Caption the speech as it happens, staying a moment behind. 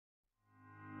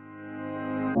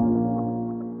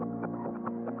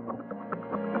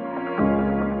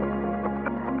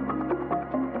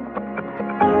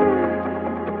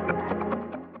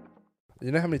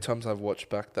You know how many times I've watched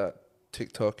back that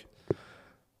TikTok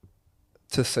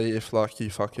to see if like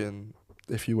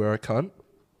if you were a cunt,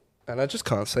 and I just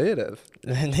can't see it, Ev.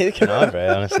 Neither can I,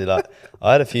 bro. Honestly, like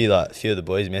I had a few of the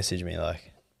boys message me,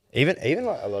 like even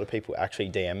like a lot of people actually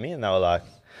DM me, and they were like,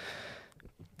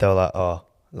 oh,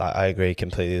 like I agree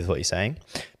completely with what you're saying,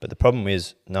 but the problem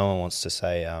is no one wants to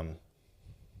say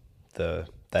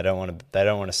they don't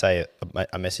want to say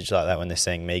a message like that when they're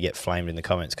seeing me get flamed in the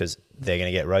comments, because they're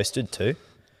gonna get roasted too.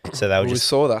 So they were We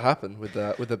saw that happen with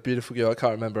a beautiful girl. I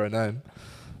can't remember her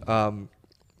name.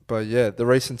 But yeah, the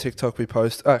recent TikTok we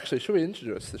post. Actually, should we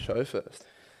introduce the show first?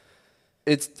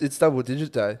 It's double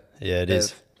digit day. Yeah, it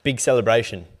is. Big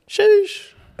celebration.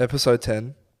 Sheesh. Episode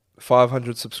 10,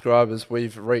 500 subscribers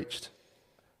we've reached.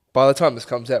 By the time this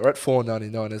comes out, we're at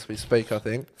 $4.99 as we speak, I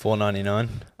think.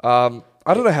 $4.99.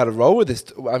 I don't know how to roll with this.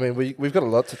 I mean, we've got a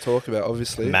lot to talk about,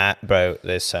 obviously. Matt, bro,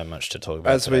 there's so much to talk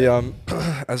about as today.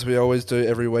 as we always do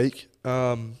every week.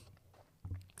 We'll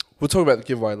talk about the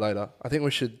giveaway later. I think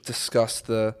we should discuss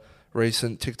the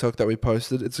recent TikTok that we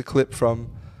posted. It's a clip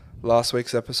from last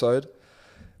week's episode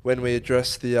when we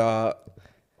addressed the.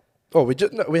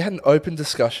 We had an open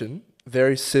discussion,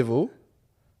 very civil,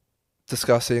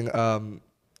 discussing.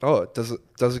 Does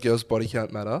a girl's body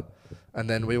count matter? And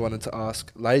then we wanted to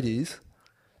ask ladies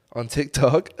on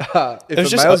TikTok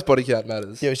if a male's body count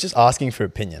matters. Yeah, it was just asking for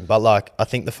opinion. But like, I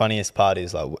think the funniest part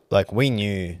is like we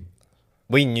knew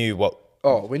what.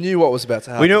 Oh, we knew what was about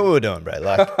to happen. We knew what we were doing, bro.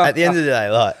 Like at the end of the day,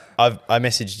 like I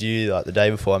messaged you like the day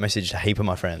before. I messaged a heap of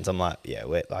my friends. I'm like, yeah,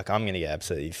 I'm gonna get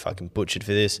absolutely fucking butchered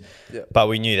for this. Yeah. But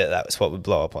we knew that was what would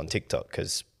blow up on TikTok,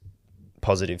 because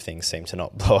positive things seem to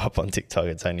not blow up on TikTok.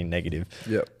 It's only negative.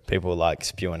 Yeah. People like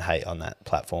spewing hate on that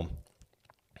platform.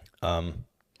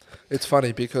 It's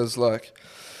funny because like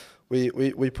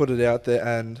we put it out there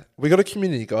and we got a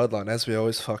community guideline, as we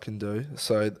always fucking do.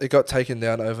 So it got taken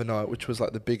down overnight, which was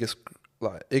like the biggest.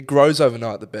 Like it grows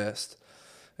overnight the best.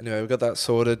 Anyway, we got that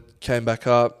sorted. Came back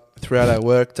up throughout our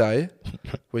work day.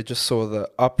 We just saw the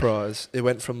uprise. It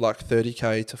went from like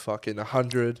 30k to fucking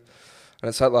 100, and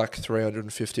it's at like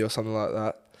 350 or something like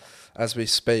that as we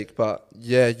speak. But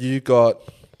yeah, you got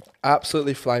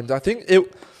absolutely flamed. I think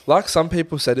it, like some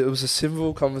people said, it was a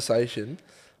civil conversation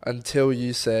until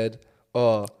you said,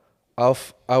 "Oh,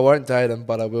 I won't date them,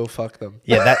 but I will fuck them."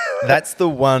 Yeah, that's the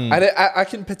one. And I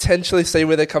can potentially see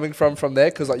where they're coming from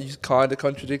there, because like you kind of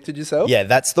contradicted yourself. Yeah,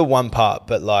 that's the one part.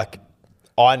 But like,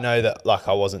 I know that like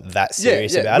I wasn't that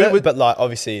serious about it. But like,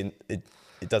 obviously, it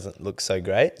doesn't look so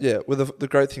great. Yeah, well, the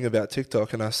great thing about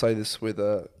TikTok, and I say this with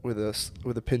a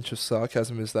pinch of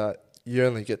sarcasm, is that you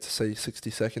only get to see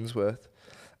 60 seconds worth,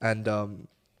 and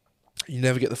you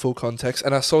never get the full context.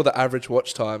 And I saw the average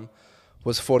watch time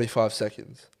was 45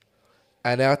 seconds.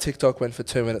 And our TikTok went for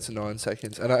 2 minutes and 9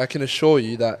 seconds. And I can assure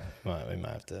you that... Right, we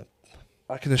might have to...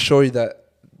 I can assure you that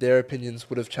their opinions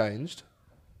would have changed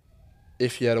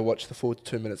if you had to watch the full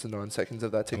 2 minutes and 9 seconds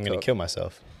of that TikTok. I'm going to kill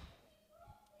myself.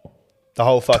 The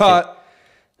whole fucking... Cut!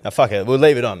 No, fuck it. We'll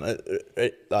leave it on.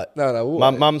 No. My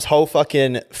mum's whole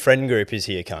fucking friend group is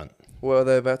here, cunt. Well, are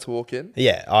they about to walk in?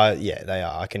 Yeah, they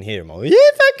are. I can hear them all.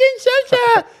 You fucking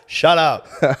shut Shut up.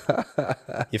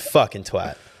 You fucking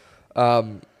twat.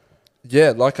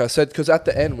 Yeah, like I said, because at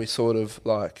the end we sort of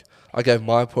like, I gave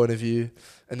my point of view,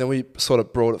 and then we sort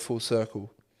of brought it full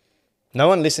circle. No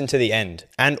one listened to the end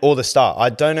or the start. I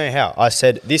don't know how. I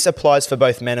said this applies for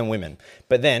both men and women,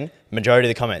 but then majority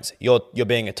of the comments, you're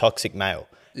being a toxic male.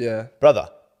 Yeah, brother.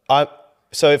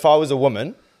 So if I was a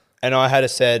woman and I had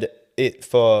said it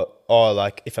for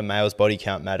like if a male's body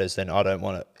count matters, then I don't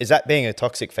want it. Is that being a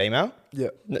toxic female? Yeah,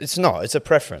 it's not. It's a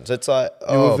preference. It's like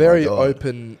you were very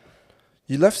open.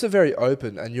 You left it very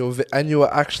open, and you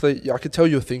were actually, I could tell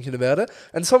you were thinking about it.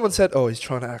 And someone said, "Oh, he's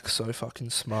trying to act so fucking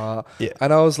smart." Yeah.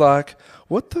 And I was like,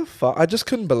 "What the fuck?" I just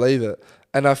couldn't believe it.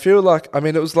 And I feel like, I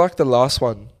mean, it was like the last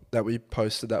one that we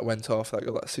posted that went off, that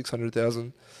got like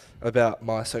 600,000 about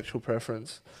my sexual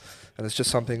preference, and it's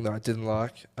just something that I didn't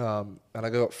like. And I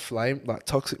got flamed, like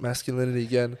toxic masculinity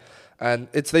again. And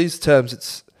it's these terms.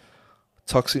 It's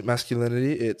toxic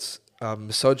masculinity. It's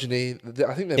misogyny.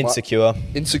 I think they're insecure.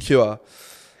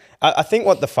 I think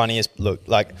what the funniest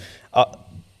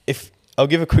if I'll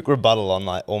give a quick rebuttal on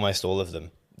like almost all of them.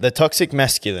 The toxic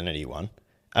masculinity one.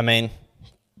 I mean,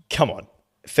 come on.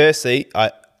 Firstly,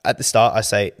 at the start I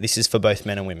say this is for both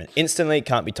men and women. Instantly, it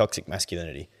can't be toxic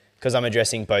masculinity because I'm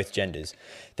addressing both genders.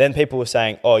 Then people were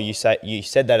saying, "Oh, you said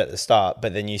that at the start,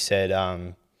 but then you said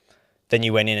then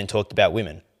you went in and talked about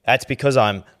women." That's because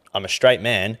I'm a straight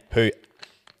man who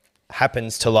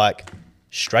happens to like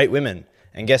straight women.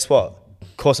 And guess what?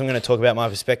 Of course, I'm going to talk about my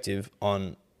perspective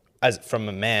on as from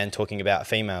a man talking about a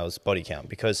female's body count,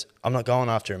 because I'm not going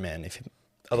after a man.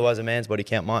 Otherwise, a man's body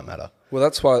count might matter. Well,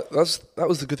 that's why that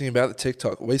was the good thing about the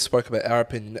TikTok. We spoke about our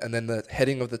opinion, and then the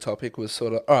heading of the topic was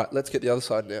sort of, all right, let's get the other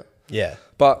side now. Yeah.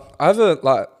 But I have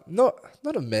a not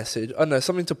a message. I don't know,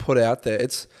 something to put out there.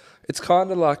 It's kind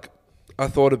of like I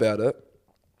thought about it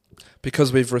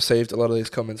because we've received a lot of these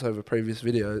comments over previous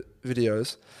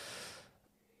videos.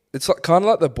 It's like kind of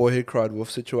like the boy who cried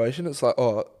wolf situation. It's like,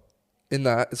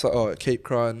 keep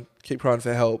crying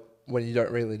for help when you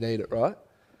don't really need it, right?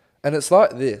 And it's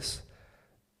like this.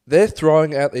 They're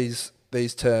throwing out these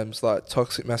terms like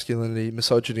toxic masculinity,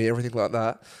 misogyny, everything like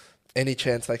that, any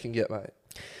chance they can get, mate.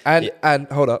 And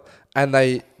hold up, and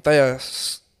they are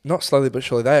not slowly but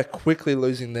surely, they are quickly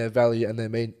losing their value and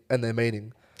their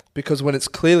meaning, because when it's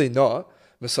clearly not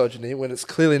misogyny, when it's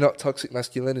clearly not toxic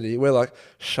masculinity, we're like,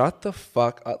 shut the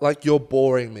fuck up, like you're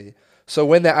boring me. So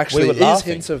when there actually is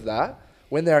hints of that,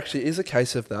 when there actually is a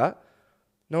case of that,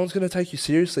 no one's going to take you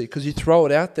seriously because you throw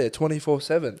it out there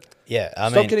 24/7. Yeah,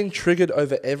 Stop getting triggered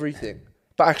over everything.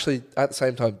 But actually, at the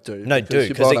same time, do. No, do,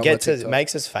 because it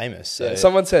makes us famous. So. Yeah,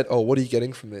 someone said, oh, what are you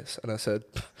getting from this? And I said,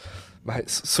 mate,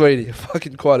 sweetie,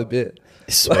 fucking quite a bit.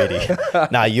 Sweetie.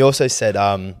 Nah, you also said,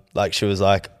 she was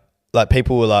like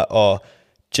people were like, oh,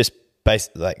 just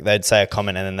like they'd say a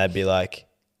comment and then they'd be like,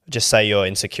 just say you're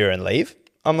insecure and leave.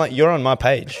 I'm like, you're on my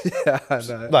page. Yeah, I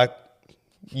know. Like,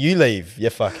 you leave, you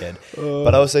fuckhead.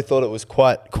 But I also thought it was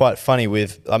quite funny we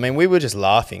were just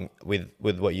laughing with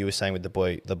what you were saying with the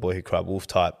boy who cried wolf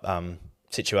type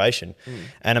situation.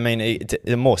 And I mean, it's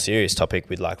a more serious topic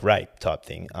with like rape type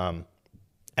thing. And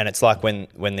it's like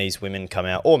when these women come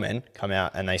out, or men come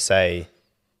out, and they say,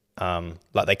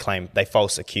 like they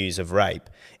false accuse of rape,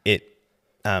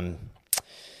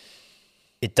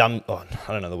 I don't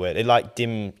know the word. It like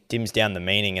dims down the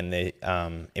meaning and the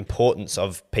importance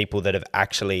of people that have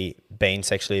actually been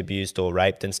sexually abused or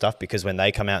raped and stuff. Because when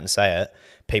they come out and say it,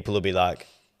 people will be like,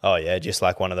 "Oh yeah," just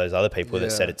like one of those other people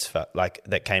that said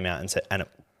that came out and said, and it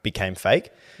became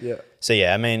fake. Yeah. So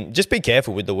yeah, I mean, just be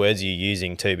careful with the words you're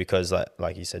using too, because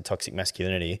like you said, toxic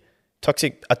masculinity,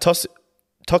 toxic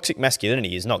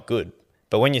masculinity is not good.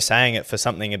 But when you're saying it for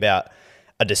something about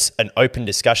an open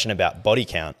discussion about body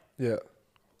count, yeah.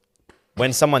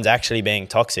 When someone's actually being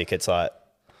toxic, it's like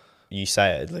you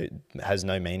say it has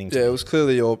no meaning to it. me. It was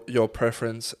clearly your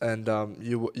preference, and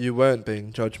you weren't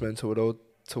being judgmental at all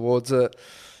towards it.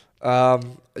 I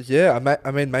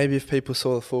mean, maybe if people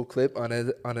saw the full clip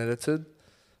unedited,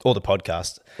 or the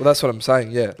podcast. Well, that's what I'm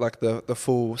saying. Yeah, like the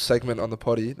full segment on the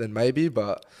potty, then maybe.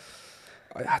 But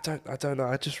I don't know.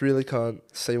 I just really can't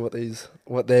see what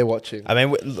they're watching. I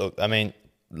mean, look. I mean.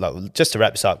 Like, just to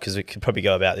wrap this up, because we could probably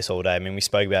go about this all day. I mean, we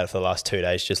spoke about it for the last 2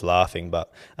 days just laughing,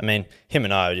 but I mean, him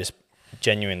and I were just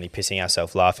genuinely pissing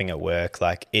ourselves laughing at work.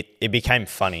 Like, it became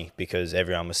funny because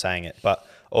everyone was saying it, but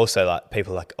also like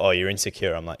people like, oh, you're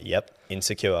insecure. I'm like, yep,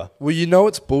 insecure. Well, you know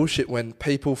it's bullshit when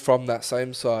people from that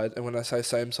same side, and when I say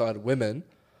same side, women,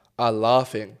 are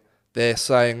laughing. They're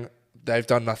saying they've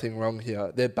done nothing wrong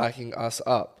here. They're backing us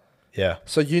up. Yeah.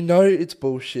 So you know it's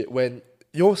bullshit when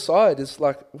your side is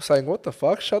like saying, what the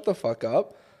fuck? Shut the fuck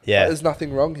up. Yeah. Like, there's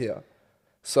nothing wrong here.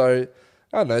 So,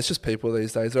 I don't know. It's just people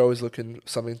these days. They're always looking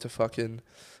something to fucking...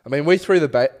 I mean, we threw the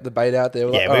bait out there.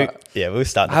 We're we were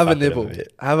starting to have fuck a nibble. With them a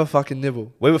bit. Have a fucking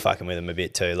nibble. We were fucking with them a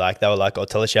bit too. Like, they were like, oh,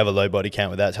 tell us you have a low body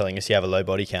count without telling us you have a low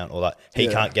body count. Or like, he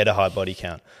can't get a high body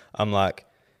count. I'm like,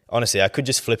 honestly, I could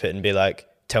just flip it and be like,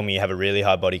 tell me you have a really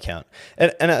high body count.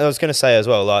 And I was going to say as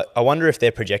well, like, I wonder if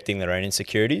they're projecting their own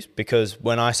insecurities, because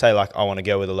when I say like, I want to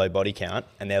go with a low body count,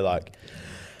 and they're like,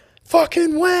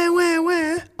 fucking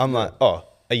where? I'm like, oh,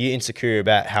 are you insecure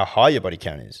about how high your body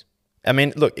count is? I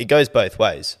mean, look, it goes both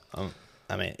ways.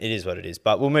 I mean, it is what it is,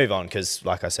 but we'll move on because,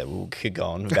 like I said, we could go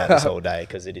on about this all day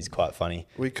because it is quite funny.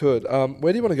 We could.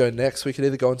 Where do you want to go next? We could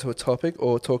either go into a topic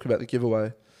or talk about the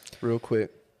giveaway real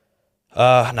quick.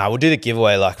 No, we'll do the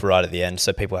giveaway like right at the end,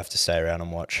 so people have to stay around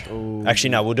and watch. Ooh.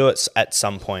 Actually, no, we'll do it at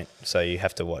some point, so you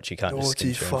have to watch. You can't just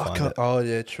skim through and find it. Oh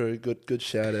yeah, true. Good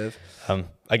shout, Ev.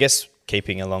 I guess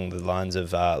keeping along the lines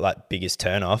of like biggest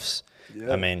turn-offs.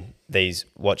 Yeah. I mean,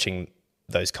 watching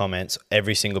those comments,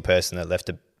 every single person that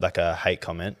left a hate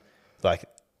comment, like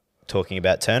talking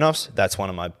about turn-offs, that's one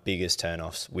of my biggest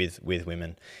turn-offs with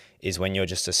women. Is when you're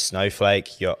just a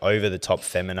snowflake, you're over the top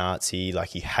feminazi,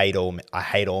 like I hate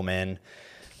all men,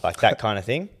 like that kind of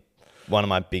thing. One of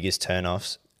my biggest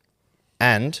turn-offs.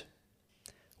 And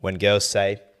when girls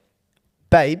say,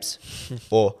 babes,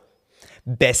 or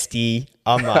bestie,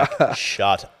 I'm like,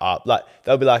 shut up. Like,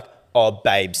 they'll be like, oh,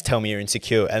 babes, tell me you're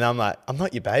insecure. And I'm like, I'm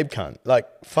not your babe, cunt. Like,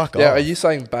 fuck off. Yeah, are you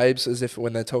saying babes as if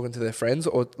when they're talking to their friends,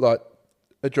 or like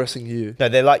addressing you. No,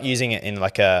 they're like using it in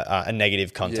like a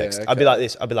negative context. Yeah, I'd be okay. like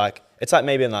this. I'd be like, it's like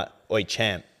me being like, oi,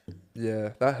 champ. Yeah,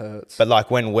 that hurts. But like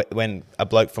when a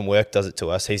bloke from work does it to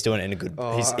us, he's doing it in a good.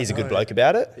 Oh, He's a I good know. bloke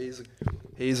about it.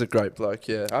 He's a great bloke.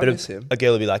 Yeah, I But miss him. a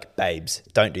girl will be like, babes,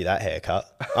 don't do that haircut.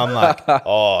 I'm like,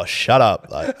 oh, shut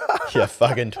up, like you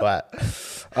fucking twat.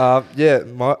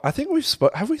 Yeah, I think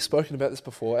have we spoken about this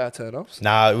before? Our turn-offs.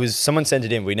 Nah, it was someone sent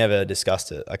it in. We never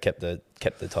discussed it. I kept the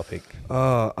topic.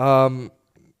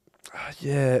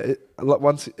 Yeah.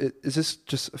 Is this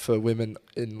just for women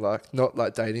in like not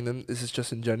like dating them? Is this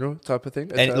just in general type of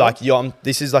thing? And like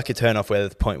this is like a turn off where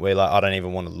the point where like I don't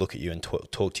even want to look at you and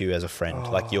talk to you as a friend.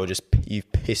 Like you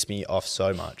piss me off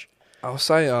so much. I'll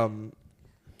say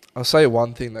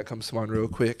one thing that comes to mind real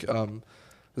quick.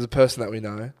 There's a person that we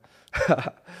know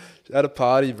at a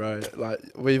party, bro. Like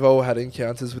we've all had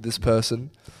encounters with this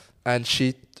person, and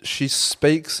she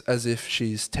speaks as if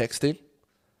she's texting.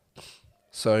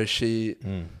 So I think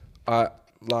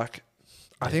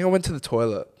I went to the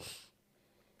toilet,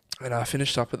 and I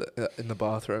finished up in the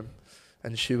bathroom,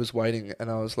 and she was waiting, and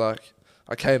I was like,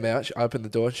 I came out, she opened the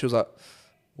door, and she was like,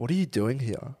 "What are you doing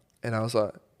here?" And I was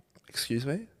like, "Excuse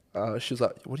me?" She was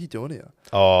like, "What are you doing here?"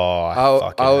 Oh,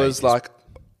 I was like,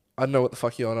 I don't know what the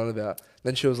fuck you're on about.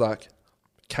 Then she was like,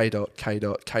 K dot, K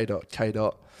dot, K dot, K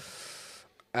dot.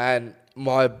 And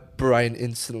my brain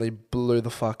instantly blew the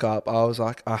fuck up. I was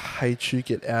like, I hate you,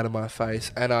 get out of my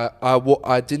face. And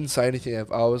I didn't say anything.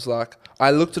 I was like,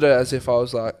 I looked at her as if I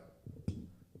was like,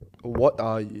 what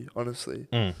are you, honestly?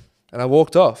 And I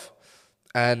walked off.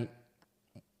 And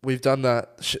we've done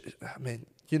that. I mean,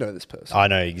 you know this person. I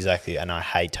know exactly, and I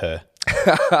hate her.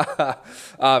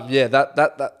 Yeah,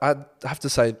 that I'd have to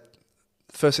say,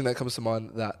 first thing that comes to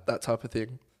mind, that type of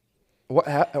thing.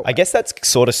 I guess that's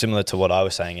sort of similar to what I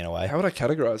was saying in a way. How would I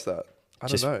categorize that? I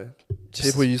don't know.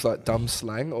 People use like dumb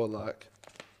slang or like.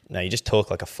 No, you just talk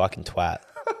like a fucking twat.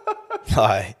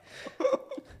 Like,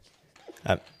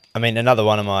 I mean, another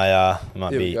one of my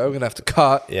might Here be. we go. We're gonna have to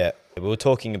cut. Yeah, we were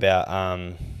talking about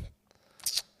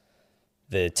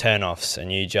the turn-offs, and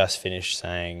you just finished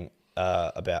saying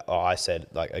about. Oh, I said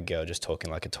like a girl just talking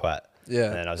like a twat. Yeah,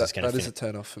 and then I was just gonna that is a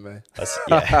turn off for me.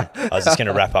 Yeah, I was just going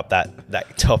to wrap up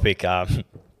that topic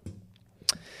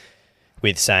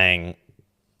with saying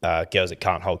girls that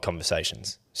can't hold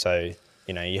conversations. So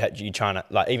you know, you trying to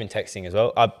like even texting as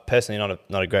well. I'm personally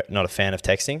not a fan of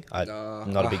texting.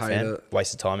 I'm not a big fan. It.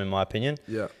 Waste of time in my opinion.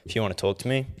 Yeah. If you want to talk to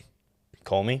me,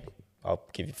 call me. I'll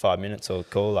give you 5 minutes or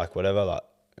call like whatever. Like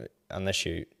I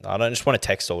don't just want to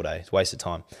text all day. It's a waste of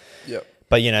time. Yep.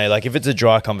 But, you know, like if it's a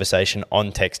dry conversation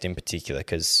on text in particular,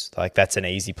 because like that's an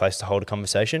easy place to hold a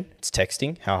conversation. It's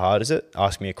texting. How hard is it?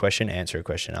 Ask me a question, answer a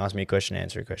question. Ask me a question,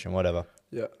 answer a question, whatever.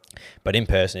 Yeah. But in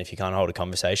person, if you can't hold a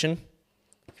conversation,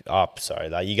 sorry,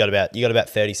 like you got about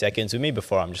 30 seconds with me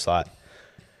before I'm just like,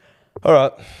 all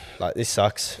right, like this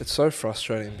sucks. It's so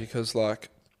frustrating because like,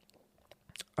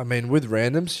 I mean, with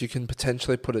randoms, you can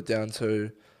potentially put it down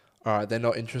to, all right, they're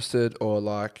not interested, or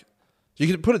like, you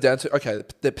can put it down to, okay,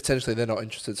 they're not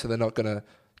interested, so they're not going to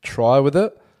try with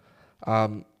it.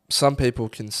 Some people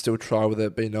can still try with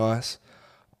it, be nice.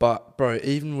 But, bro,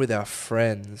 even with our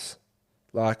friends,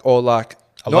 like, or like...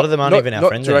 A lot of them aren't even our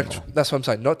friends anymore. That's what I'm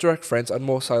saying. Not direct friends. I'd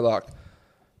more say, like,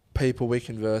 people we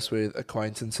converse with,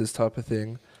 acquaintances type of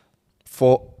thing,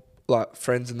 for, like,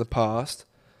 friends in the past.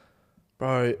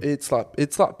 Bro, it's like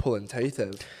pulling teeth,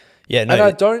 Ev. Yeah, no. And I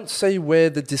don't see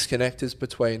where the disconnect is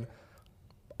between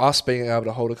us being able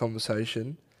to hold a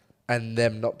conversation and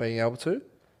them not being able to,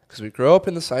 because we grew up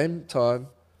in the same time.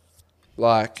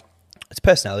 Like, it's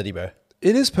personality, bro.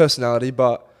 It is personality,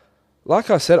 but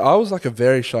like I said, I was like a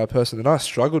very shy person, and I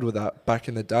struggled with that back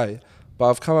in the day.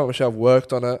 But I've come up with, I've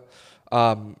worked on it,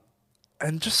 and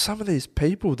just some of these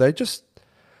people, they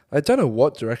don't know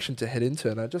what direction to head into,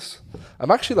 and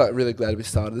I'm actually like really glad we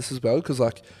started this as well, because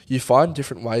like you find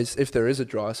different ways if there is a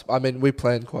dry. I mean, we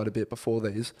planned quite a bit before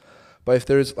these. But if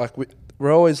there is, like,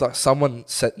 we're always, like, someone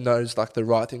knows, like, the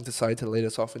right thing to say to lead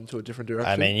us off into a different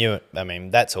direction. I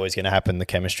mean, that's always going to happen. The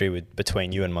chemistry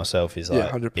between you and myself is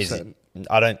like... Yeah,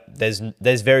 100%.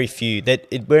 There's very few...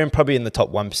 we're probably in the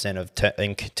top 1% of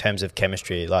in terms of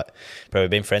chemistry. Like, bro,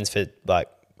 we've been friends for, like,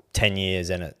 10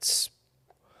 years, and it's,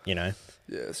 you know...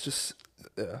 Yeah, it's just...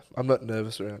 Yeah, I'm not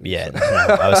nervous around you. Yeah, so.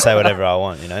 No, I would say whatever I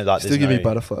want, you know? Like, still give me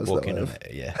butterflies, though.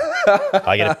 Yeah.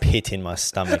 I get a pit in my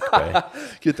stomach, bro.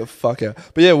 Get the fuck out.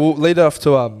 But yeah, we'll lead off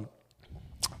to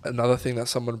another thing that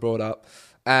someone brought up.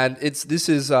 And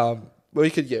we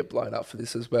could get blown up for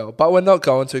this as well. But we're not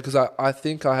going to, because I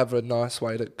think I have a nice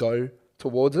way to go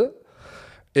towards it.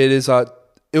 It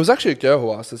was actually a girl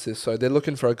who asked us this, so they're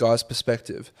looking for a guy's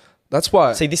perspective. That's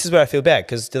why. See, this is where I feel bad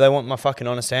because do they want my fucking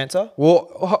honest answer? Well,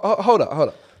 hold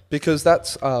up, because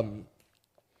that's why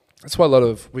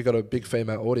we got a big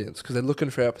female audience because they're looking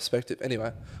for our perspective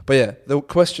anyway. But yeah, the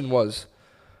question was,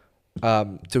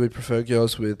 do we prefer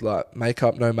girls with like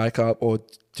makeup, no makeup, or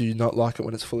do you not like it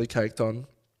when it's fully caked on?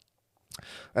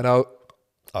 And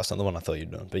It's not the one I thought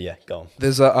you'd done, but yeah, go on.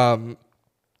 There's a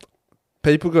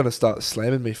people gonna start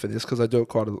slamming me for this because I do it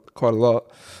quite a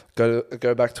lot.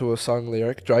 Go back to a song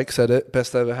lyric. Drake said it.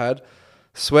 Best I ever had.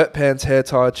 Sweatpants, hair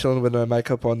tied, chilling with no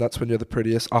makeup on. That's when you're the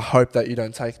prettiest. I hope that you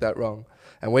don't take that wrong.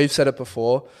 And we've said it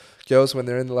before. Girls when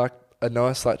they're in like a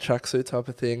nice like tracksuit type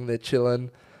of thing, they're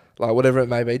chilling, like whatever it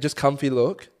may be, just comfy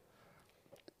look.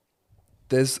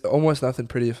 There's almost nothing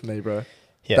prettier for me, bro.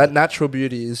 Yeah. That natural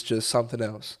beauty is just something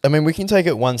else. I mean, we can take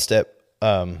it one step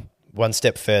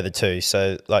further too.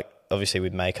 So, like, obviously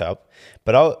with makeup,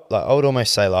 but I would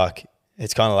almost say like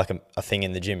it's kind of like a thing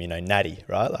in the gym, you know, natty,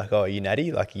 right? Like, oh, are you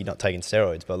natty? Like, you're not taking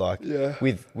steroids, but like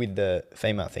with the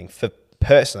female thing. For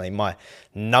personally, my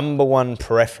number one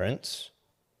preference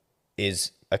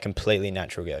is a completely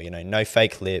natural girl. You know, no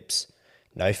fake lips,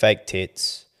 no fake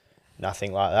tits,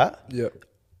 nothing like that. Yeah,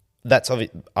 that's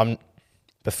obvious.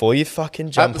 Before you fucking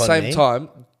jump on me. At the same time,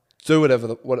 do whatever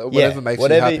makes you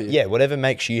happy. Yeah, whatever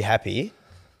makes you happy,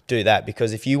 do that.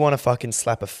 Because if you want to fucking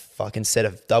slap a fucking set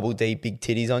of double D big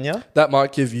titties on you, that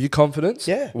might give you confidence.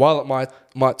 Yeah. While it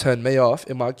might turn me off,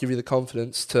 it might give you the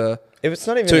confidence to if it's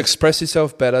not even to express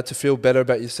yourself better, to feel better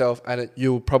about yourself, and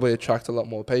you'll probably attract a lot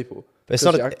more people. But it's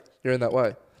not you're in that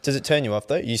way. Does it turn you off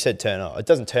though? You said turn off. It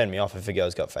doesn't turn me off if a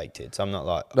girl's got fake tits. I'm not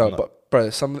like but bro,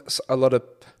 a lot of.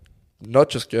 Not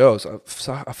just girls.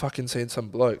 I've fucking seen some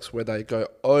blokes where they go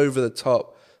over the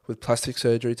top with plastic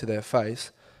surgery to their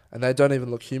face, and they don't even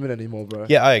look human anymore, bro.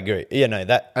 Yeah, I agree. Yeah, no,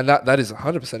 that is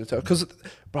 100% a turn. Because,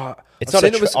 bro,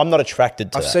 I'm not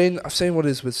attracted to that. I've seen what it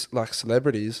is with like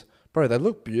celebrities, bro. They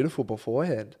look beautiful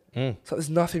beforehand. So there's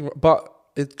nothing. But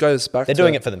it goes back. They're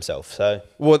doing it for themselves. So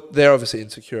they're obviously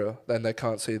insecure, and they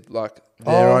can't see like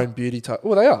their own beauty type.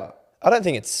 Well, they are. I don't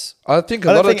think it's... I think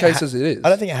a lot of cases it is. I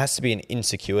don't think it has to be an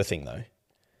insecure thing, though.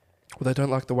 Well, they don't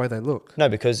like the way they look. No,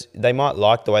 because they might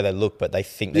like the way they look, but they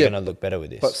think they're going to look better with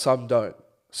this. But some don't.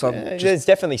 There's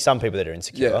definitely some people that are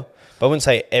insecure. Yeah. But I wouldn't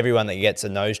say everyone that gets a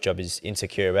nose job is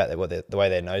insecure about the way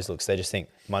their nose looks. They just think,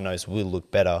 my nose will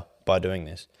look better by doing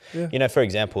this. Yeah. You know, for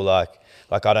example, like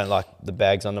I don't like the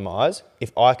bags under my eyes.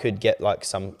 If I could get like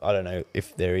some... I don't know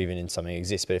if there even in something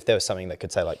exists, but if there was something that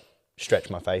could say like,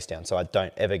 stretch my face down so I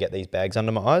don't ever get these bags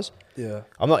under my eyes. Yeah.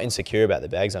 I'm not insecure about the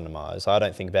bags under my eyes. I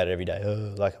don't think about it every day,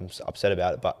 like I'm upset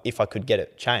about it. But if I could get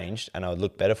it changed and I would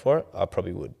look better for it, I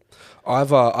probably would. I've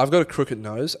got a crooked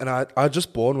nose and I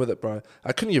just born with it, bro.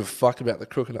 I couldn't give a fuck about the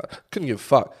crooked nose. Couldn't give a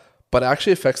fuck. But it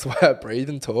actually affects the way I breathe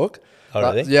and talk. Oh,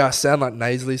 really? Yeah, I sound like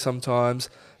nasally sometimes.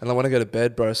 And then when I go to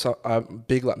bed, bro, I'm a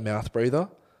big like mouth breather.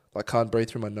 Like can't breathe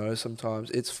through my nose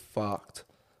sometimes. It's fucked.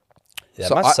 Yeah,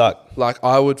 so it must suck. Like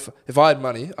I would, if I had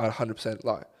money, I'd 100%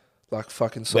 like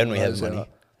fucking sort when we have money.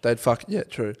 They'd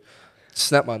true.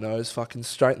 Snap my nose, fucking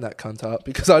straighten that cunt up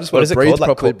because I just want to breathe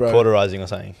properly, bro. Cauterizing or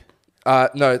something?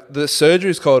 No, the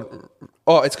surgery is called.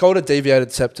 Oh, it's called a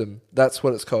deviated septum. That's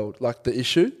what it's called. Like the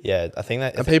issue. Yeah, I think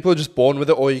that. And people are just born with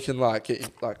it, or you can like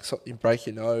you break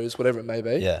your nose, whatever it may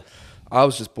be. Yeah. I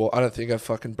was just born. I don't think I've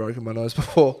fucking broken my nose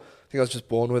before. I think I was just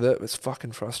born with it. It's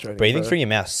fucking frustrating. Breathing through your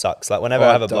mouth sucks. Like whenever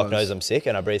I have a blocked nose, I'm sick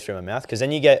and I breathe through my mouth because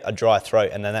then you get a dry throat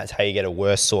and then that's how you get a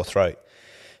worse sore throat.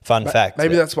 Fun fact.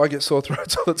 Maybe that's why I get sore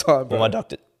throats all the time, bro. Well,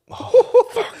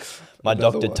 my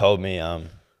doctor told me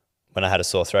when I had a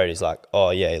sore throat, he's like, oh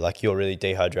yeah, like you're really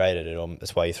dehydrated and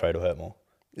that's why your throat will hurt more.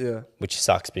 Yeah. Which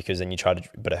sucks because then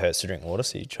but it hurts to drink water,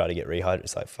 so you try to get rehydrated.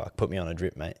 It's like, fuck, put me on a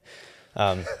drip, mate.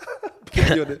 They're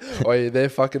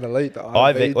fucking elite.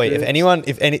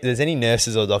 If there's any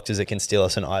nurses or doctors that can steal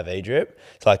us an IV drip,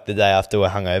 it's like the day after we're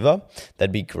hungover,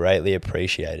 that'd be greatly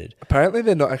appreciated. Apparently,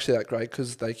 they're not actually that great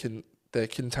because they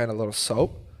contain a lot of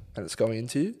salt and it's going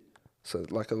into you. So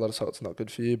like a lot of salt's not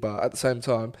good for you. But at the same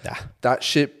time, that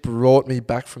shit brought me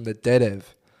back from the dead,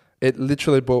 Ev. It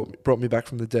literally brought me back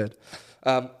from the dead.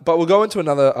 But we'll go into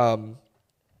another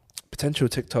potential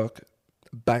TikTok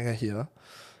banger here.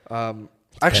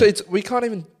 Actually, we can't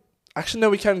even... Actually, no,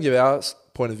 we can give our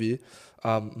point of view.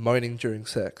 Moaning during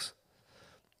sex.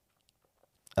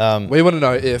 We want to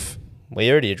know if... We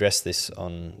already addressed this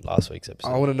on last week's episode.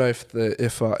 I want to know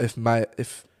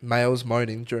if males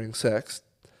moaning during sex,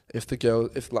 if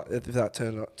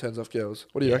that turns off girls.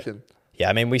 What do you reckon? Yeah,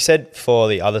 I mean, we said for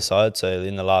the other side. So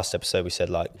in the last episode, we said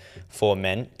like for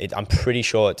men. I'm pretty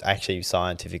sure it's actually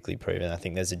scientifically proven. I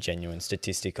think there's a genuine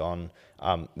statistic on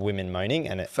women moaning,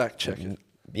 and fact check it.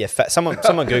 yeah, someone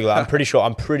Google it. I'm pretty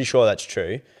sure that's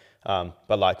true.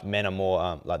 But like men are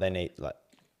more like they need like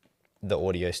the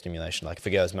audio stimulation. Like if a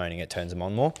girl's moaning, it turns them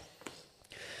on more.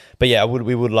 But yeah,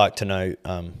 we would like to know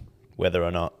whether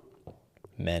or not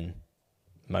men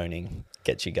moaning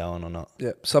gets you going or not.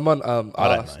 Yeah, someone I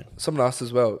don't know. Someone asked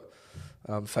as well,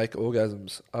 fake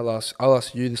orgasms. I'll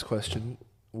ask you this question.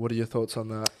 What are your thoughts on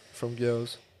that from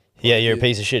girls? Yeah, you're a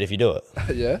piece of shit if you do it.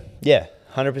 Yeah? Yeah,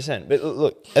 100%. But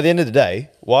look, at the end of the day,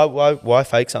 why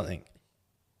fake something?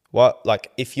 Why,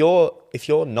 like, if you're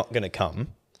not going to come,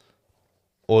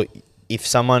 or if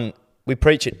someone, we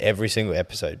preach it every single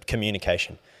episode,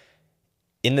 communication.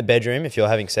 In the bedroom, if you're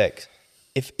having sex,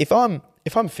 if I'm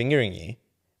fingering you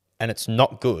and it's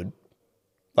not good,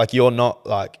 like you're not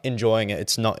like enjoying it,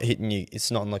 it's not hitting you,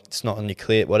 it's not on your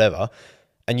clit, whatever,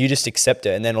 and you just accept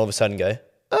it and then all of a sudden go,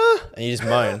 and you just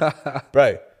moan,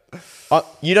 bro,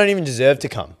 you don't even deserve to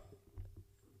come.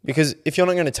 Because if you're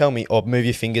not going to tell me, or move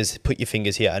your fingers, put your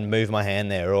fingers here and move my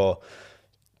hand there, or,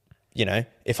 you know,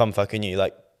 if I'm fucking you,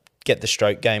 like, get the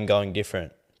stroke game going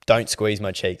different. Don't squeeze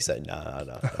my cheeks. Say,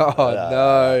 no.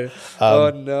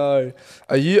 Oh, no.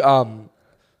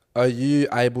 Are you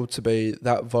able to be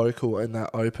that vocal and that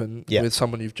open with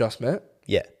someone you've just met?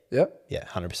 Yeah. Yeah? Yeah,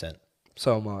 100%.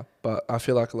 So am I. But I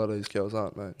feel like a lot of these girls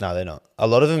aren't, mate. No, they're not. A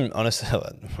lot of them, honestly,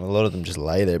 just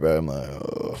lay there, bro. I'm like,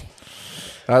 oh.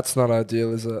 That's not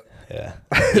ideal, is it? Yeah.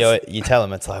 You tell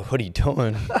them, it's like, what are you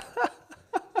doing?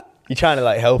 You're trying to,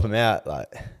 like, help them out.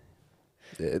 Like,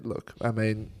 yeah, look, I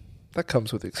mean, that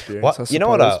comes with experience. What? You know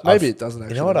what? Maybe it doesn't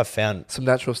actually. You know what I've found? Some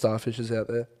natural starfishes out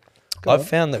there. I've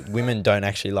found that women don't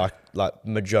actually like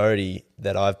majority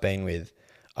that I've been with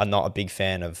are not a big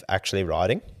fan of actually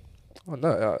riding. Oh,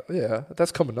 no. Yeah,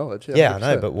 that's common knowledge. Yeah, 100%. I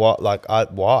know, but what? Like,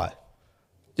 why?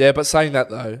 Yeah, but saying that,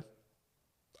 though,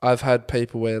 I've had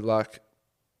people where, like,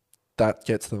 that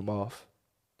gets them off.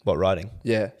 What, riding?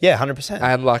 Yeah. Yeah, 100%.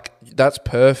 And, like, that's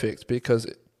perfect because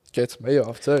it gets me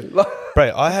off too.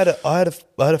 Bro, I had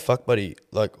a fuck buddy,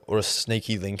 like, or a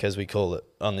sneaky link as we call it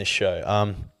on this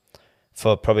show,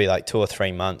 for probably like 2 or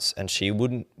 3 months, and she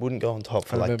wouldn't go on top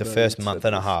for like the first month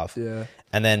and a half. Yeah.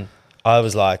 And then I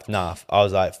was like, nah. I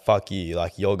was like, fuck you,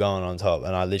 like you're going on top,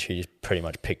 and I literally just pretty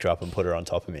much picked her up and put her on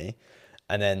top of me,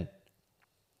 and then,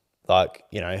 like,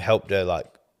 you know, helped her, like,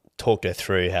 talked her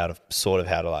through how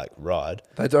to like ride.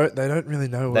 They don't really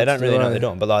know what they don't really know what they're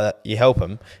doing, but like you help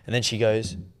them, and then she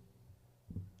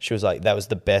was like, that was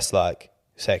the best like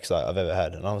sex like I've ever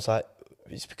had, and I was like,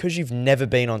 it's because you've never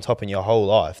been on top in your whole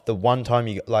life. The one time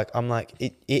you like, I'm like,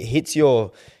 it hits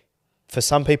your. For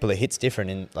some people, it hits different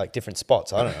in like different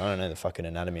spots. I don't know the fucking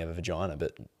anatomy of a vagina,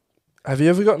 but have you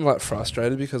ever gotten like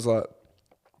frustrated because like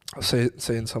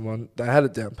seeing someone they had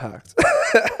it down packed.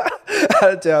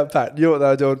 Knew what they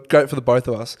were doing, great for the both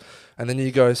of us. And then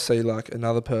you go see like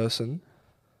another person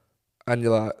and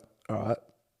you're like, all right,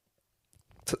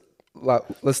 like,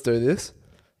 let's do this.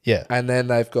 Yeah. And then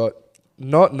they've got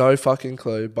no fucking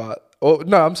clue,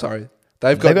 I'm sorry.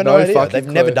 They've got no idea. fucking They've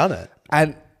clue. never done it.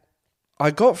 And I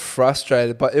got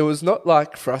frustrated, but it was not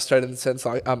like frustrated in the sense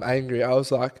like I'm angry. I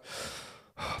was like,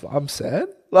 I'm sad.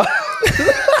 Like,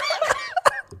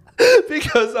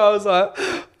 because I was like,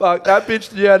 fuck, that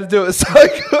bitch knew how to do it so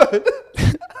good.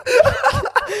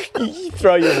 You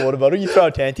throw your water bottle, you throw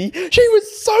a tanty. She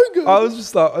was so good. I was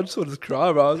just like, I just wanted to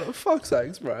cry, bro. I was like, fuck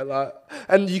sakes, bro. Like,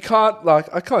 and you can't,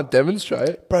 like, I can't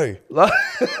demonstrate. Bro, like,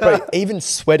 bro, even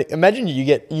sweating. Imagine you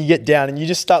get down and you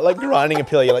just start like grinding a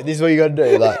pillow. You're like, this is what you got to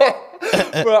do. Like,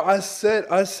 bro, I said,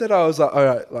 I was like, all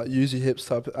right, like, use your hips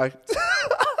type. I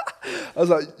was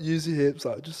like, use your hips,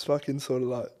 like, just fucking sort of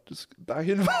like, just back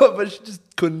and forth, but she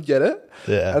just couldn't get it.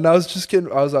 Yeah. And I was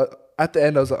like, at the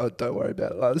end, I was like, oh, don't worry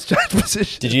about it. Like, let's change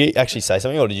position. Did you actually say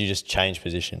something or did you just change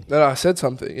position? No, I said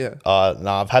something, yeah. No,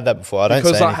 I've had that before. I don't say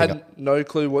anything. Because I had no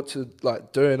clue what to,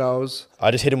 like, do, and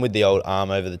I just hit him with the old arm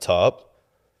over the top,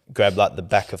 grab, like, the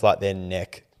back of, like, their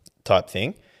neck type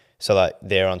thing. So, like,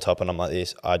 they're on top and I'm like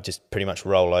this. I just pretty much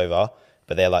roll over,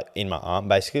 but they're, like, in my arm,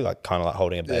 basically, like, kind of like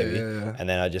holding a baby. Yeah. And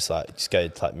then I just, like, go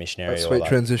to, like, missionary. A sweet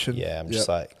transition. Yeah, I'm just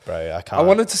like, bro, I can't. I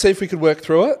wanted to see if we could work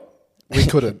through it. We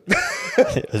couldn't.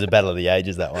 It was a battle of the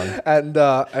ages, that one.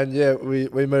 And yeah,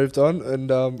 we moved on,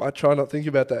 and I try not to think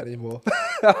about that anymore.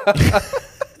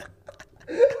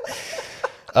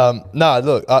 No,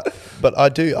 look, but I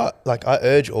do, I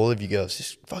urge all of you girls,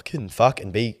 just fucking fuck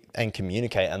and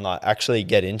communicate and like actually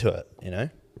get into it, you know?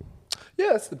 Yeah,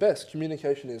 that's the best.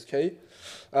 Communication is key.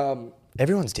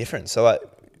 Everyone's different. So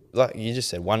like you just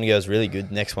said, one girl's really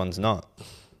good, next one's not.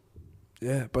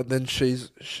 Yeah, but then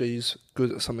she's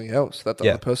good at something else that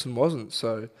the other person wasn't.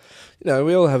 So, you know,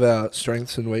 we all have our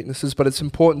strengths and weaknesses, but it's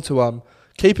important to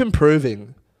keep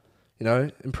improving You know,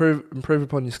 improve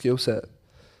upon your skill set.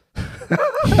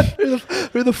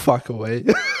 Who the fuck are we?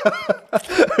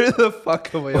 Who the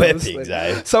fuck are we? We're Honestly? pigs,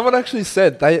 eh? Someone actually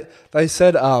said they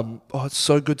said, oh, it's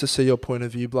so good to see your point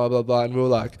of view, blah blah blah, and we were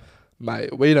like,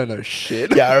 mate, we don't know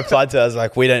shit. Yeah, I replied to that. I was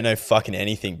like, we don't know fucking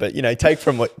anything, but you know, take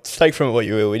from it what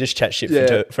you will. We just chat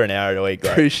shit for an hour a week.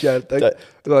 Like, appreciate it.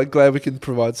 Like, glad we can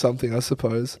provide something, I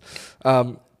suppose.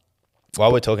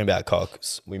 While we're talking about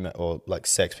cocks, or like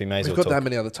sex, we may as We've well got that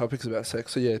many other topics about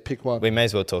sex, so yeah, pick one. We may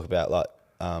as well talk about like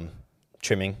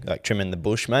trimming the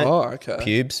bush, mate. Oh, okay.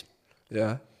 Pubes.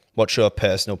 Yeah. What's your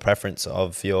personal preference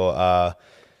of your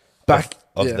Back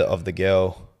of the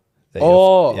girl? That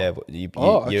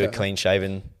you're okay. clean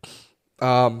shaven.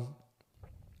 Yeah,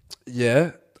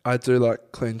 I do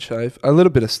like clean shave. A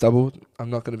little bit of stubble, I'm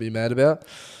not going to be mad about.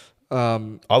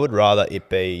 I would rather it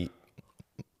be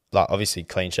like obviously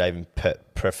clean shaven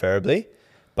preferably,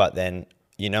 but then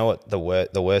you know what the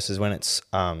worst is when it's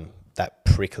that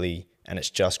prickly and it's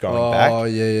just growing back. Oh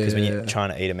yeah. Because when you're trying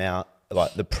to eat them out,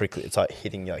 like the prickly, it's like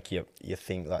hitting like your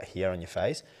thing like here on your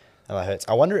face, and that hurts.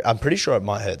 I'm pretty sure it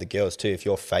might hurt the girls too if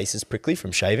your face is prickly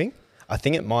from shaving. I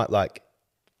think it might like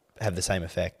have the same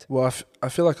effect. Well, I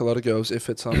feel like a lot of girls, if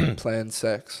it's planned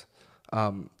sex,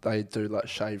 they do like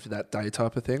shave that day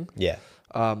type of thing. Yeah.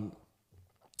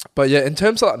 But yeah, in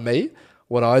terms of like me,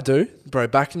 what I do, bro,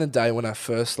 back in the day when I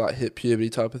first like hit puberty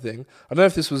type of thing, I don't know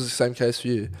if this was the same case for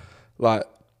you. Like,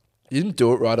 you didn't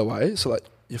do it right away, so like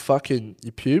your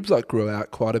pubes like grew out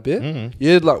quite a bit. Mm-hmm.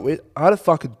 You had I had a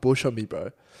fucking bush on me,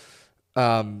 bro.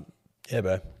 Yeah,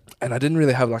 bro. And I didn't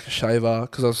really have like a shaver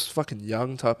because I was fucking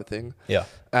young type of thing. Yeah.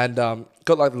 And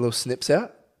got like the little snips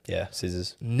out. Yeah,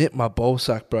 scissors. Nipped my ball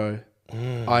sack, bro.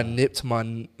 I nipped my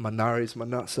nurries, my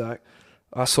nutsack.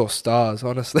 I saw stars,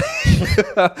 honestly.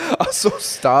 I saw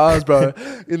stars, bro.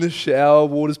 In the shower,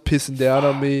 water's pissing down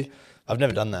on me. I've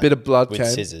never done that. Bit of blood with came.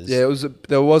 Scissors. Yeah,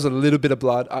 there was a little bit of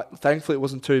blood. Thankfully, it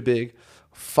wasn't too big.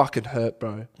 Fucking hurt,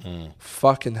 bro.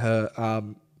 Fucking hurt.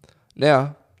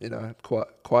 Now, you know,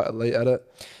 quite elite at it.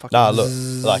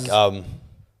 Fucking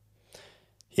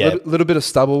yeah, little bit of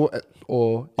stubble, a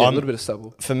little bit of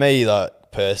stubble. For me, like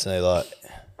personally, like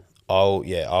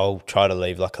I'll try to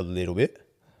leave like a little bit.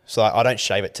 So like, I don't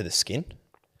shave it to the skin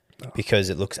because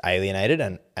it looks alienated,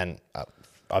 and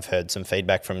I've heard some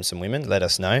feedback from some women. Let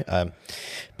us know.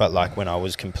 But like when I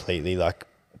was completely like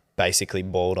basically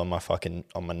bald on my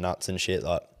nuts and shit,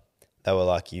 like they were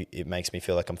like, it makes me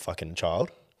feel like I'm fucking a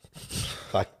child.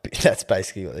 Like that's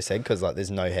basically what they said, because like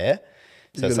there's no hair,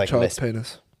 so it's like less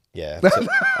penis. Yeah, so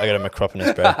I got a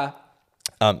macropenis, bro.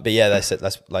 But yeah, they said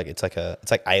that's like it's like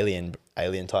alien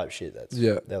type shit.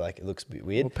 They're like, it looks a bit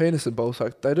weird. Well, penis and ball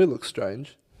sack, they do look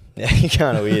strange. Yeah, you're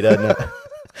kind of weird, I know.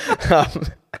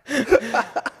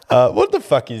 What the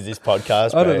fuck is this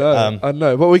podcast, bro? I don't know. I don't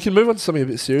know. Well, we can move on to something a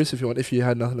bit serious if you want. If you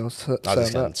had nothing else to say. I was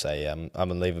just going to say, I'm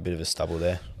gonna leave a bit of a stubble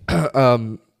there.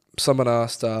 Someone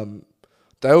asked.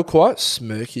 They were quite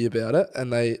smirky about it,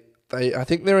 and they I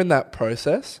think they're in that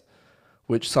process,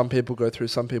 which some people go through,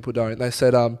 some people don't. They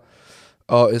said,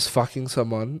 is fucking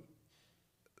someone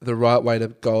the right way to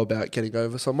go about getting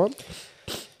over someone?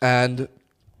 And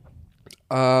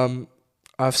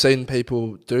I've seen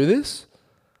people do this.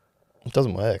 It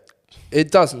doesn't work.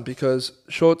 It doesn't, because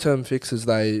short-term fixes,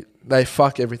 they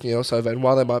fuck everything else over. And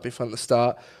while they might be fun at the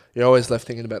start, you're always left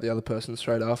thinking about the other person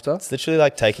straight after. It's literally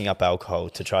like taking up alcohol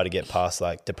to try to get past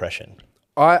like depression.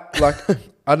 I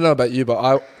don't know about you,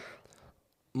 but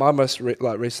my most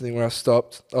recent thing where I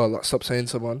stopped seeing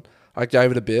someone, I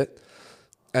gave it a bit,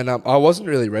 and I wasn't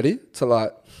really ready to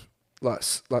like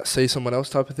see someone else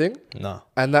type of thing. No.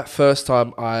 And that first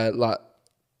time I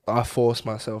forced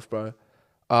myself, bro.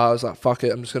 I was like, fuck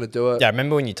it, I'm just gonna do it. Yeah, I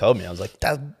remember when you told me, I was like,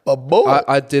 that's a boy.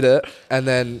 I did it, and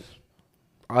then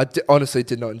honestly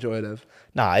did not enjoy it, Ev.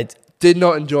 Nah, did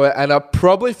not enjoy it, and I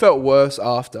probably felt worse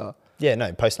after. Yeah,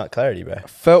 no, post-nut clarity, bro.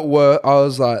 Felt worse. I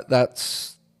was like,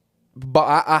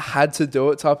 but I had to do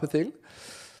it type of thing.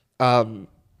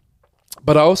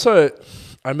 But I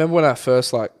remember when I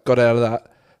first like got out of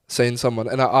that, seeing someone,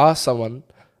 and I asked someone,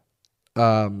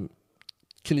 can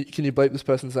you bleep this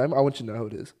person's name? I want you to know who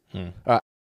it is. All right.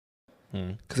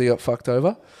 Because he got fucked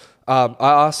over. I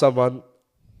asked someone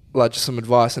like just some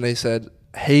advice, and he said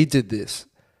he did this.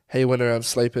 He went around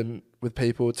sleeping with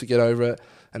people to get over it,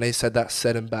 and he said that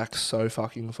set him back so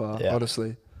fucking far,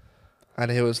 honestly.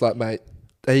 And he was like, mate,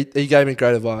 he gave me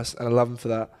great advice, and I love him for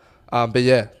that. But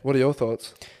yeah, what are your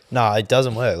thoughts? No, it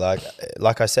doesn't work.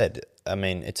 Like I said, I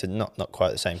mean, it's not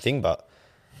quite the same thing, but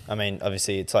I mean,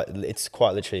 obviously, it's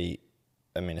quite literally,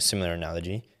 I mean, a similar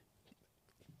analogy.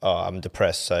 Oh, I'm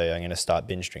depressed, so I'm going to start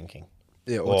binge drinking.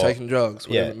 Yeah, or taking drugs,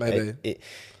 whatever it may be.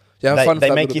 Yeah, have fun for they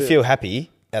that make little you bit. feel happy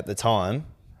at the time,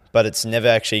 but it's never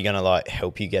actually going to like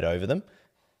help you get over them.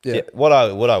 Yeah. What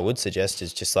I would suggest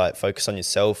is just like focus on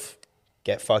yourself,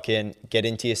 get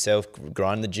into yourself,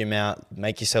 grind the gym out,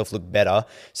 make yourself look better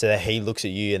so that he looks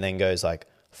at you and then goes like,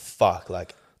 fuck,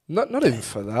 like. Not even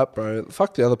for that, bro.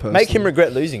 Fuck the other person. Make him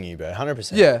regret losing you, bro,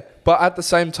 100%. Yeah, but at the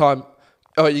same time,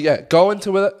 go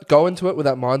into it with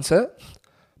that mindset,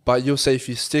 but you'll see if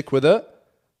you stick with it,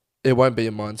 it won't be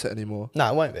your mindset anymore.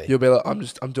 No, it won't be. You'll be like,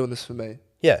 I'm doing this for me.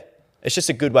 Yeah. It's just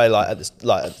a good way, like, at this,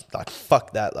 like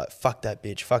fuck that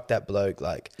bitch, fuck that bloke,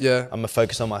 like, Yeah. I'm gonna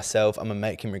focus on myself, I'm gonna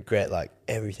make him regret, like,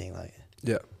 everything, like.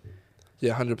 Yeah.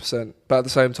 Yeah, 100%. But at the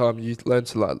same time, you learn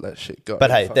to like let shit go.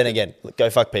 But hey, then again, go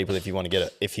fuck people if you want to get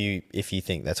it. If you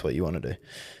think that's what you want to do,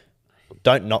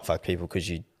 don't not fuck people because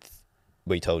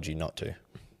we told you not to.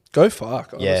 Go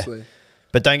fuck, honestly. Yeah.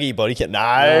 But don't get your body count.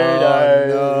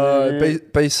 No.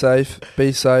 Be safe.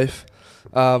 Be safe.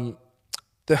 I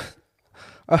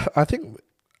think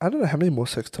I don't know how many more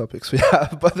sex topics we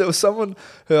have, but there was someone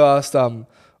who asked, a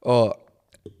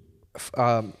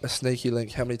sneaky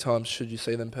link. How many times should you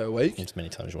see them per week? As many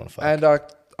times you want to fuck. And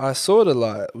I sort of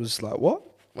like was like, what?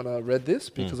 When I read this,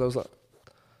 because I was like,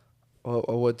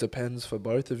 well, it depends for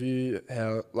both of you.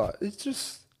 How like it's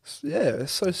just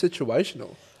it's so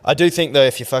situational. I do think though,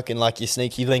 if you're fucking like your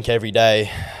sneaky link every day,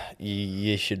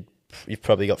 you've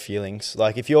probably got feelings.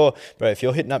 Like if you're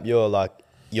hitting up your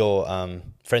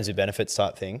friends with benefits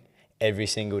type thing every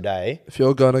single day. If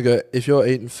you're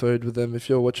eating food with them, if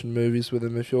you're watching movies with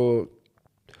them, if you're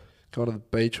going to the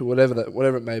beach or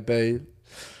whatever it may be,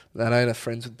 that ain't a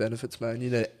friends with benefits, man.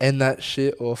 You need to end that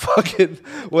shit or fucking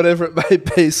whatever it may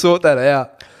be, sort that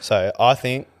out. So I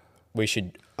think we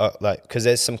should because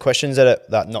there's some questions that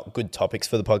are not good topics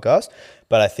for the podcast,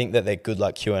 but I think that they're good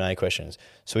like Q&A questions.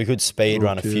 So we could speed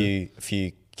run a few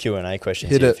Q&A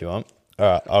questions here if you want. All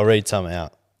right, I'll read some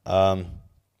out.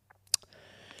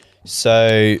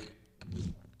 So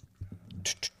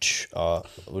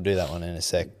we'll do that one in a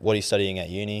sec. What are you studying at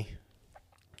uni?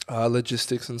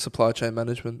 Logistics and supply chain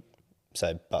management.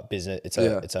 So, but business, it's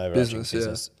overarching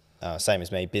business. Yeah. Same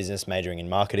as me, business, majoring in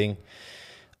marketing.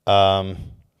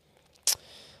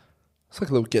 It's like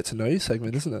a little get to know you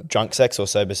segment, isn't it? Drunk sex or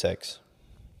sober sex?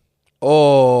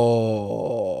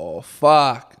 Oh,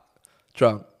 fuck.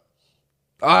 Drunk.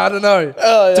 I don't know.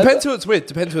 Depends who it's with.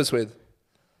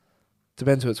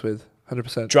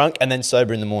 100%. Drunk and then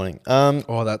sober in the morning.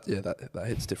 That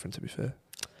hits different, to be fair.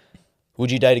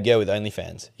 Would you date a girl with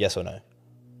OnlyFans? Yes or no?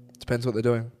 Depends what they're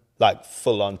doing. Like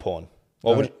full on porn.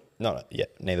 Or no,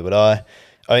 neither would I.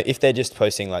 If they're just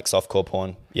posting like softcore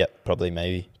porn, probably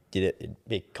maybe. It'd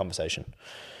be a conversation.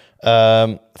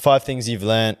 5 things you've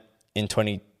learnt in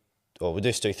 20, or we'll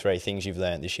just do 3 things you've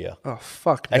learnt this year. Oh,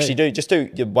 fuck me. Actually, just do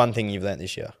one thing you've learnt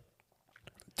this year.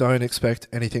 Don't expect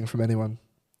anything from anyone.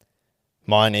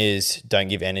 Mine is don't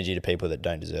give energy to people that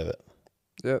don't deserve it.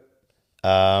 Yep.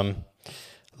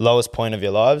 Lowest point of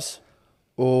your lives?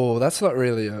 Oh, that's not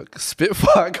really a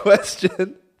spitfire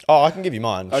question. Oh, I can give you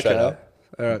mine straight up.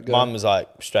 All right, go. Mine was like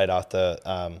straight after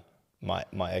my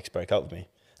ex broke up with me.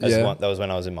 That was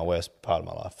when I was in my worst part of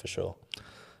my life, for sure.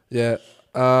 Yeah.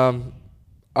 Out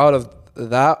of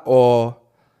that, or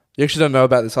you actually don't know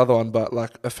about this other one, but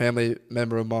like a family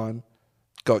member of mine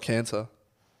got cancer.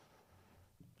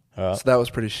 All right. So that was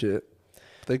pretty shit.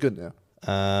 They're good now.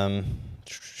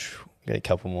 Got a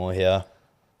couple more here.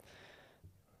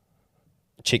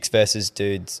 Chicks versus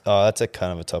dudes. Oh, that's a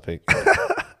kind of a topic.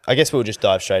 I guess we'll just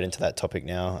dive straight into that topic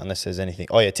now, unless there's anything.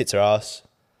 Oh yeah, tits or ass.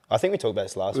 I think we talked about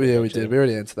this last week. Yeah, we did. We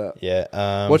already answered that.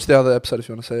 Yeah. Watch the other episode if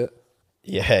you want to see it.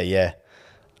 Yeah.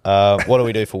 What do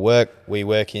we do for work? We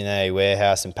work in a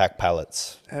warehouse and pack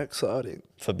pallets. How exciting.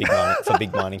 For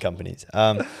big mining companies.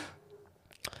 Or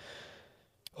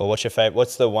what's your favorite?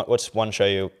 What's one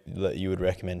show that you would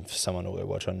recommend for someone to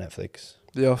watch on Netflix?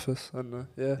 The Office. I don't know.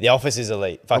 Yeah. The Office is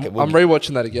elite. Fuck it. I'm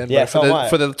rewatching that again. Yeah,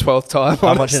 for the 12th time.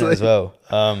 I'm watching it as well.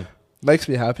 Makes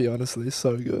me happy, honestly. It's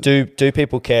so good. Do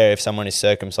people care if someone is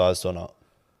circumcised or not?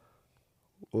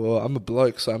 Well, I'm a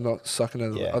bloke, so I'm not sucking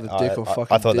at other dick or fucking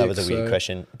I thought dick, that was a weird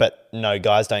question. But no,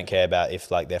 guys don't care about if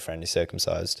like their friend is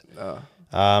circumcised.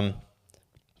 No.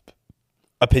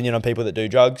 Opinion on people that do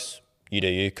drugs? You do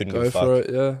you. Couldn't give a fuck. Go for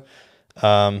it,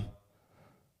 yeah.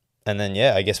 And then,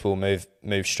 I guess we'll move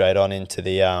straight on into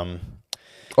the...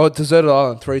 Deserted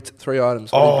Island, three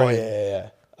items. Yeah.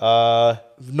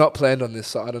 I've not planned on this,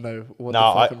 so I don't know what the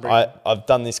fuck I'm bringing. I've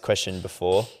done this question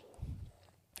before.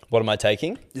 What am I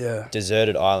taking? Yeah.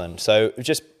 Deserted island. So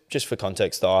just for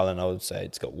context, the island, I would say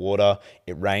it's got water.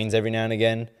 It rains every now and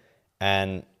again.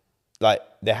 And like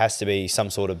there has to be some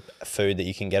sort of food that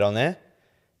you can get on there.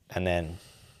 And then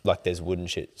like there's wood and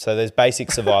shit. So there's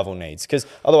basic survival needs. Because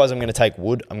otherwise I'm going to take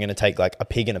wood. I'm going to take like a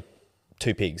pig and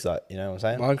two pigs. Like, you know what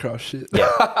I'm saying? Minecraft shit.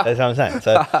 Yeah, that's what I'm saying.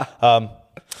 So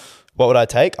what would I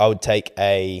take? I would take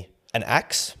an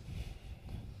axe.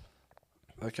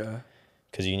 Okay.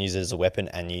 Because you can use it as a weapon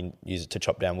and you use it to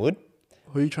chop down wood.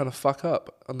 Who are you trying to fuck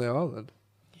up on the island?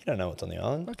 You don't know what's on the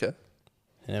island. Okay.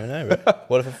 You never know, bro.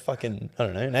 What if a fucking, I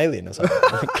don't know, an alien or something?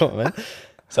 Come on, man.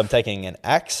 So I'm taking an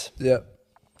axe. Yep.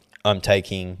 I'm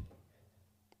taking...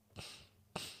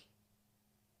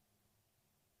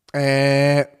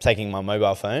 taking my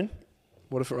mobile phone.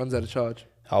 What if it runs out of charge?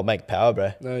 I'll make power,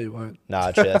 bro. No, you won't.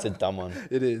 Nah, true. That's a dumb one.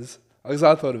 It is. Because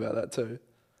I thought about that too.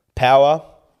 Power.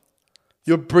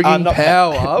 You're bringing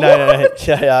power? No.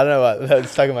 Yeah, I don't know what.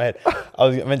 It's stuck in my head. I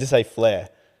was meant to say flare.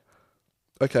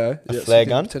 Okay. A flare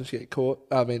gun. Potentially get caught.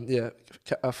 I mean, yeah.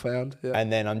 Found. Yeah.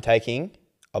 And then I'm taking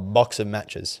a box of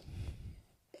matches.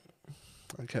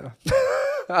 Okay.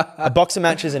 A box of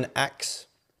matches, an axe,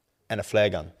 and a flare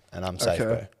gun. And I'm safe,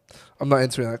 bro. I'm not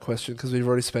answering that question because we've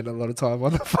already spent a lot of time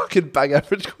on the fucking bang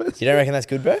average question. You don't reckon that's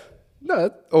good, bro?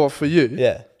 No. Or for you?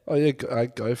 Yeah. Oh, yeah. I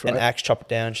go for it. An axe, chop it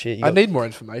down, shit. I need more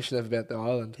information about the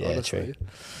island, yeah, honestly.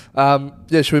 True.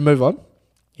 Yeah, should we move on?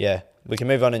 Yeah. We can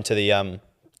move on into the,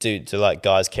 to like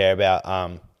guys care about,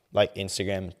 like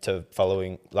Instagram to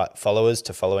following, like followers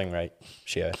to following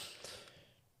ratio.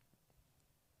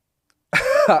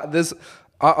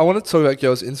 I want to talk about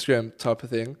girls' Instagram type of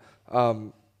thing.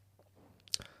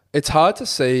 It's hard to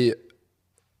see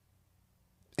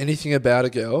anything about a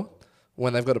girl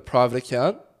when they've got a private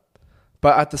account,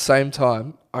 but at the same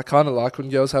time, I kind of like when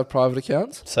girls have private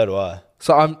accounts. So do I.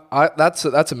 So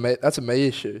that's a me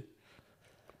issue,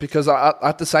 because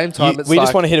at the same time we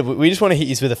just want to hit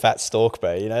you with a fat stalk,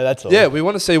 bro. You know, that's all. Yeah, we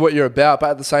want to see what you're about, but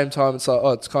at the same time, it's like,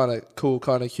 oh, it's kind of cool,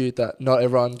 kind of cute that not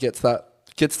everyone gets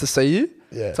to see you,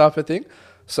 type of thing.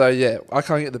 So yeah, I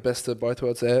can't get the best of both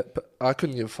worlds there, but I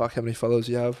couldn't give a fuck how many followers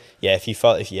you have. Yeah,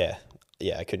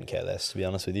 I couldn't care less, to be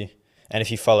honest with you. And if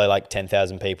you follow like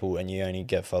 10,000 people and you only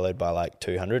get followed by like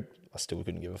 200, I still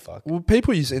couldn't give a fuck. Well,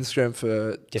 people use Instagram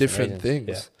for different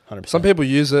things. Yeah, 100%. Some people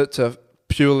use it to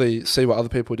purely see what other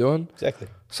people are doing. Exactly.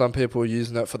 Some people are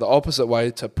using it for the opposite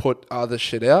way, to put other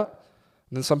shit out.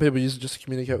 And then some people use it just to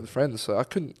communicate with friends. So I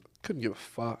couldn't give a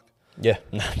fuck. Yeah,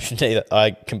 no, neither.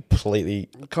 I completely...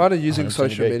 I'm kind of using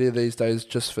social media these days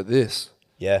just for this.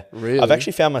 Yeah. Really? I've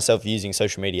actually found myself using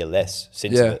social media less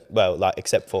since... Yeah.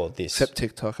 Except for this. Except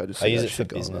TikTok. I use it for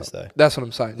business, though. That's what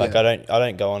I'm saying. Like, I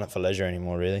don't go on it for leisure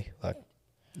anymore, really. Like...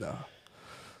 No,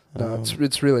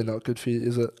 it's really not good for you,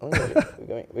 is it?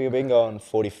 We've been going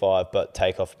 45, but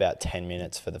take off about 10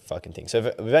 minutes for the fucking thing.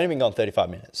 So we've only been going 35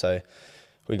 minutes. So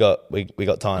we got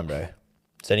time, bro.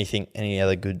 Is there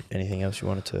anything else you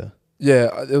wanted to...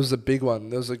 Yeah, there was a big one.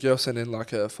 There was a girl sent in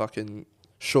like a fucking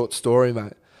short story,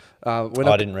 mate. I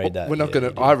didn't read that.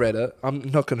 I read it. I'm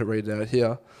not gonna read it out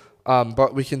here.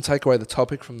 But we can take away the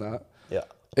topic from that. Yeah.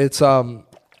 It's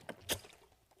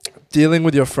dealing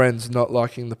with your friends not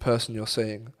liking the person you're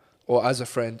seeing, or as a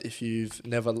friend, if you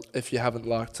haven't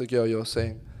liked a girl you're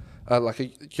seeing, like a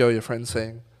girl your friend's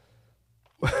seeing.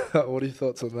 What are your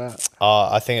thoughts on that?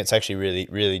 I think it's actually really,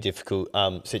 really difficult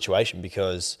situation,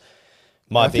 because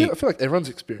I feel like everyone's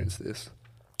experienced this,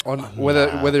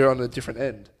 whether you're on a different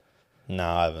end. No,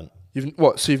 I haven't.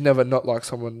 So you've never not liked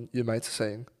someone your mates are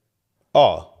seeing?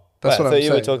 Oh, that's what I'm saying. I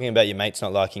thought you were talking about your mates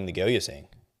not liking the girl you're seeing.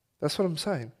 That's what I'm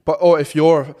saying. Or if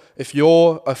you're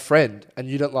a friend and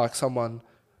you don't like someone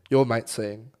your mate's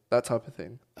seeing, that type of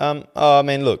thing. I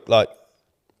mean, look, like,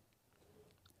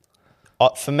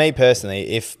 for me personally,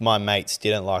 if my mates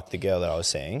didn't like the girl that I was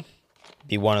seeing, it'd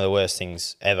be one of the worst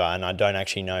things ever, and I don't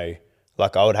actually know.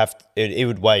 Like, I would have it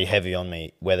would weigh heavy on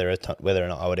me whether or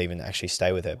not I would even actually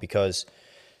stay with her, because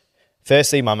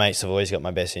firstly, my mates have always got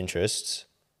my best interests.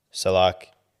 So,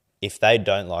 like, if they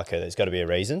don't like her, there's got to be a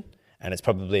reason, and it's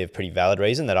probably a pretty valid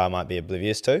reason that I might be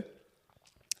oblivious to.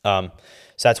 So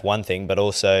that's one thing, but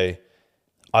also,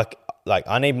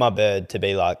 I need my bird to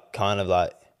be like, kind of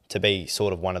like, to be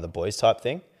sort of one of the boys type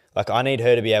thing. Like, I need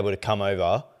her to be able to come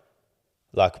over,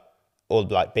 like, or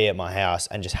like be at my house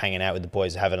and just hanging out with the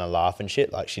boys, having a laugh and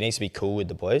shit. Like, she needs to be cool with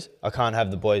the boys. I can't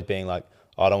have the boys being like,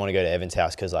 oh, I don't want to go to Evan's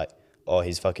house because, like, oh,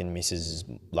 his fucking missus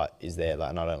is there, like,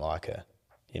 and I don't like her.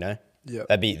 You know? Yeah.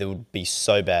 That would be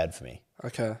so bad for me.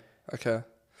 Okay.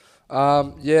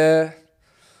 Yeah.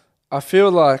 I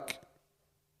feel like,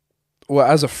 well,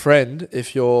 as a friend,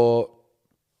 if you're,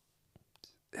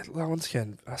 once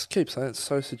again, I keep saying it's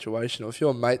so situational. If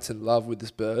your mate's in love with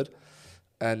this bird,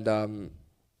 and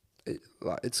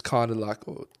it's kind of like,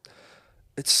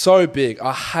 it's so big.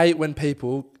 I hate when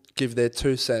people give their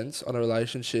 2 cents on a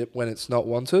relationship when it's not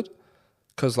wanted.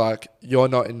 Because, like, you're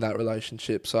not in that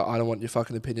relationship, so I don't want your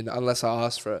fucking opinion unless I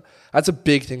ask for it. That's a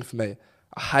big thing for me.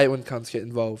 I hate when cunts get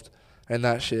involved in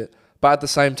that shit. But at the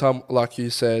same time, like you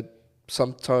said,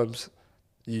 sometimes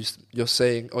you're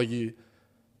seeing, or you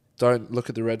don't look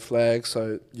at the red flags,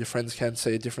 so your friends can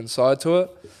see a different side to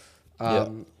it.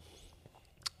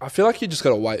 I feel like you just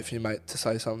got to wait for your mate to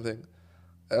say something.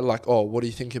 Like, oh, what do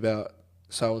you think about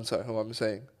so-and-so who I'm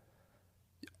seeing?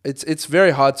 It's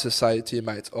very hard to say to your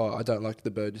mates, oh, I don't like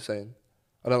the bird you're seeing.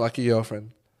 I don't like your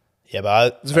girlfriend. Yeah,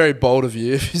 but it's very bold of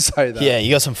you if you say that. Yeah, you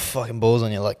got some fucking balls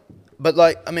on you. Like, but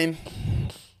like, I mean,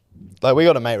 like we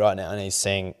got a mate right now and he's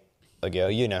seeing a girl.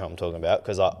 You know who I'm talking about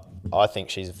because I think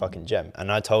she's a fucking gem.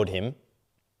 And I told him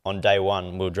on day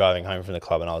one, we were driving home from the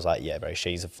club and I was like, yeah, bro,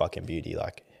 she's a fucking beauty.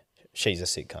 Like, she's a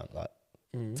sick cunt. Like,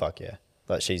 fuck yeah.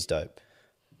 Like, she's dope.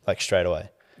 Like, straight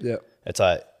away. Yeah. It's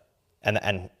like,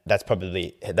 and that's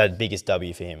probably the biggest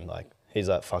W for him. Like, he's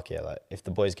like, fuck yeah. Like, if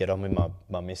the boys get on with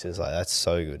my missus, like, that's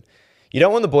so good. You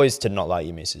don't want the boys to not like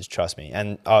your missus, trust me.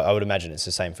 And I would imagine it's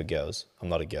the same for girls. I'm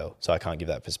not a girl, so I can't give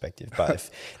that perspective. But if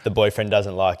the boyfriend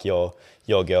doesn't like your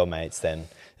girl mates, then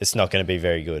it's not going to be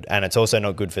very good. And it's also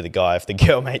not good for the guy if the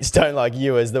girl mates don't like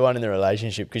you as the one in the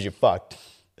relationship because you're fucked.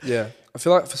 Yeah. I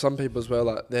feel like for some people as well,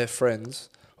 like, their friends,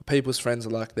 people's friends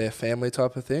are like their family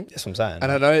type of thing. That's what I'm saying.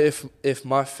 And I know if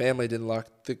my family didn't like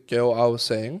the girl I was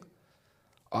seeing,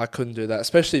 I couldn't do that.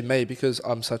 Especially me, because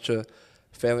I'm such a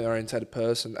family orientated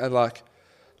person. And like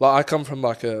I come from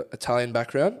like a Italian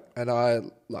background, and I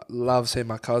like love seeing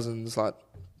my cousins, like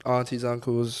aunties,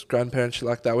 uncles, grandparents, shit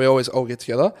like that. We always all get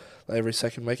together like every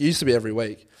second week. It used to be every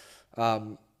week.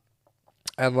 And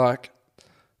like,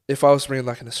 if I was to bring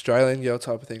like an Australian girl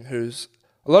type of thing, who's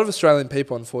a lot of Australian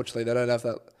people, unfortunately, they don't have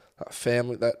that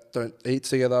family, that don't eat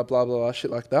together, blah, blah, blah, shit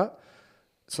like that.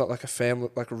 It's not like a family,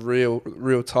 like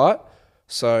real tight.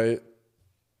 So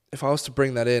if I was to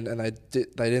bring that in and they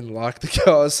didn't like the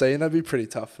girl I was seeing, that'd be pretty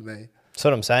tough for me. That's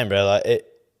what I'm saying, bro. Like,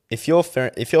 if your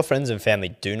friends and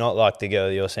family do not like the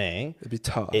girl you're seeing, it'd be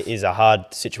tough. It is a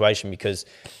hard situation because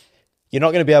you're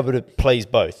not going to be able to please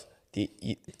both.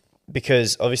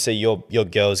 Because obviously your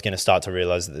girl's going to start to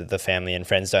realise that the family and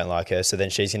friends don't like her. So then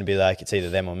she's going to be like, it's either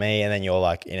them or me. And then you're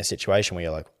like in a situation where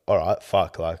you're like, all right,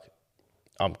 fuck, like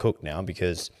I'm cooked now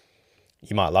because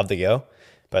you might love the girl.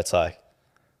 But it's like,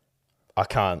 I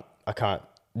can't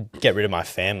get rid of my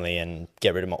family and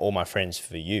get rid of all my friends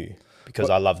for you because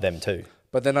I love them too.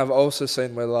 But then I've also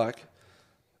seen where, like,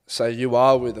 say you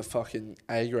are with a fucking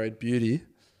A-grade beauty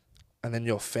and then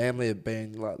your family are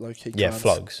being like low-key cunts.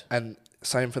 Flogs. And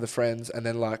same for the friends, and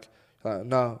then like,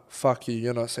 no, fuck you,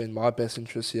 you're not seeing my best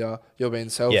interests here, you're being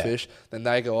selfish. Then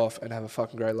they go off and have a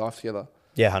fucking great life together.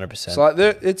 Yeah, 100%. So like,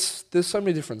 there's so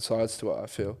many different sides to it, I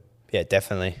feel. Yeah,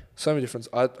 definitely. So many different.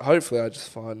 Hopefully I just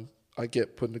find I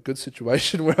get put in a good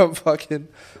situation where I don't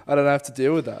have to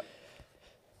deal with that.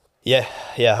 Yeah,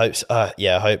 I hope. I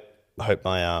hope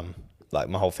my like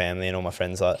my whole family and all my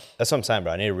friends, like, that's what I'm saying,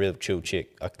 bro. I need a real chill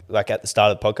chick. Like at the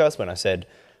start of the podcast when I said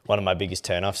one of my biggest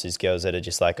turn-offs is girls that are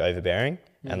just like overbearing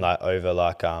and like over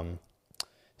like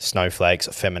snowflakes,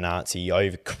 feminazi,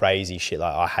 over crazy shit.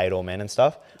 Like, I hate all men and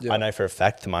stuff. Yeah. I know for a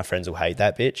fact that my friends will hate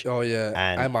that bitch. Oh yeah,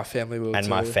 and my family will. And too.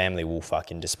 My family will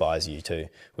fucking despise you too.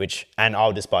 And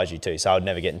I'll despise you too. So I would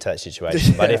never get into that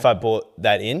situation. Yeah. But if I brought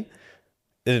that in,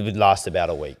 it would last about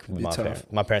a week with my parents.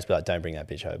 My parents would be like, "Don't bring that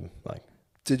bitch home." Like,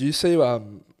 did you see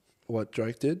what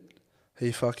Drake did?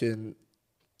 He fucking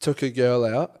took a girl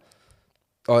out.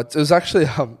 Oh, it was actually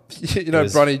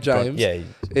Bronny James. Yeah,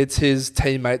 it's his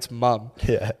teammate's mum.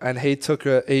 Yeah, and he took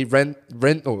her. He rented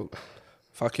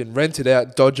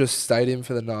out Dodger Stadium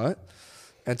for the night,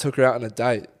 and took her out on a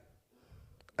date.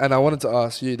 And I wanted to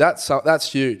ask you,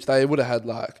 that's huge. They would have had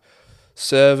like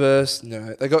service.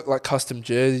 They got like custom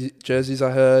jerseys.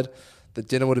 I heard the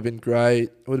dinner would have been great.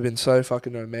 It would have been so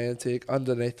fucking romantic,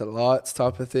 underneath the lights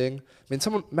type of thing. I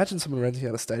mean, imagine someone renting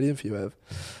out a stadium for you, Ev.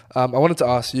 I wanted to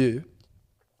ask you,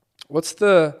 what's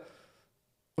the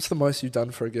most you've done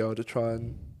for a girl to try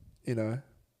and,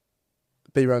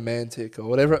 be romantic or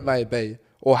whatever it may be?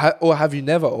 Or have you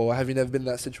never been in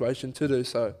that situation to do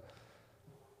so?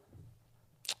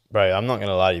 Bro, I'm not going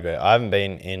to lie to you, bro. I haven't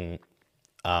been in,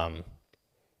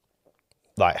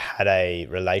 had a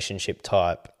relationship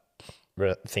type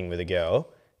thing with a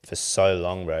girl for so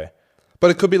long, bro.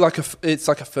 But it could be it's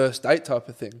like a first date type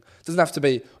of thing. It doesn't have to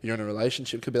be you're in a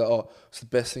relationship. It could be like, oh, it's the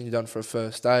best thing you've done for a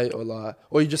first date,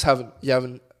 or you just haven't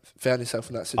found yourself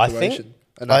in that situation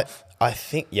enough. I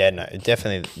think,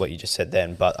 definitely what you just said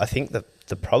then. But I think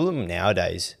the problem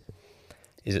nowadays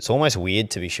is it's almost weird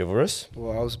to be chivalrous.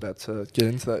 Well, I was about to get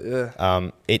into that.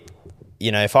 Yeah.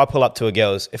 If I pull up to a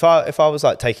girl's, if I was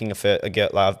like taking a girl,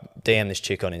 like I've DM this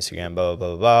chick on Instagram, blah, blah,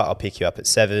 blah, blah, I'll pick you up at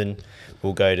 7,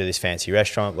 we'll go to this fancy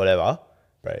restaurant, whatever.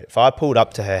 Bro, if I pulled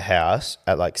up to her house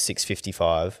at like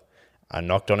 6:55, I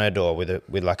knocked on her door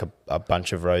with like a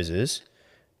bunch of roses,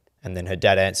 and then her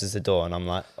dad answers the door, and I'm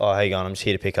like, oh, how you going? I'm just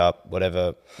here to pick up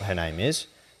whatever her name is.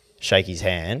 Shake his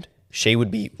hand. She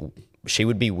would be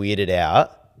weirded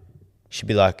out. She'd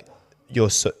be like, you're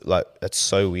so, like, that's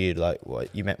so weird. Like,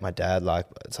 what, you met my dad? Like,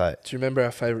 it's like. Do you remember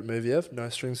our favourite movie of No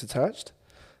Strings Attached?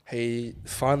 He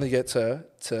finally gets her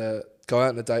to go out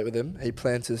on a date with him. He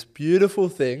plans this beautiful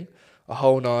thing, a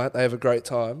whole night. They have a great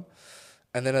time.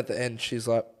 And then at the end, she's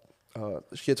like,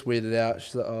 she gets weirded out.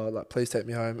 She's like, oh, like, please take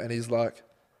me home. And he's like,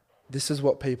 this is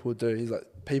what people do. He's like,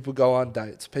 people go on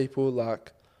dates. People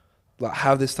like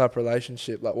have this type of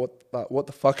relationship. Like what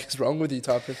the fuck is wrong with you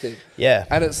type of thing. Yeah.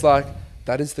 And it's like,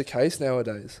 that is the case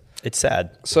nowadays. It's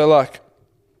sad. So like,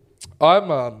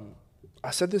 I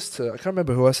said this to, I can't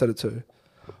remember who I said it to.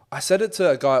 I said it to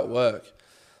a guy at work.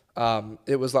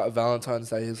 It was like Valentine's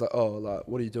Day. He was like, oh, like,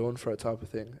 what are you doing for it type of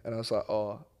thing? And I was like,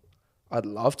 oh, I'd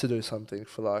love to do something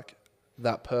for like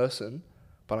that person,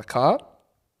 but I can't.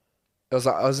 It was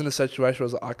like, I was in a situation where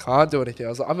I was like, I can't do anything. I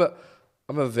was like,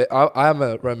 I am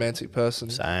a romantic person.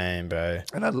 Same, bro.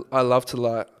 And I love to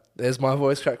like, there's my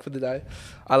voice crack for the day.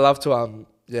 I love to,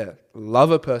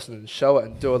 love a person and show it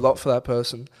and do a lot for that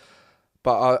person.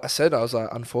 But I was like,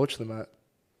 unfortunately, mate,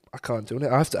 I can't do it.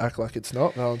 I have to act like it's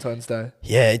not Valentine's Day.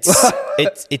 Yeah,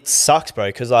 it sucks, bro.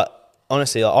 Because like,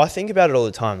 honestly, like, I think about it all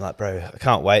the time. Like, bro, I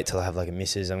can't wait till I have like a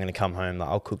missus. I'm gonna come home. Like,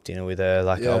 I'll cook dinner with her.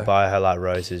 Like, I'll buy her like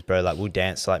roses, bro. Like, we'll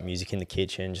dance to like music in the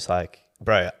kitchen. Just like,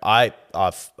 bro, I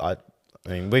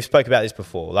mean, we've spoke about this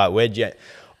before. Like,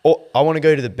 I want to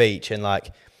go to the beach and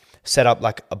like set up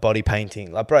like a body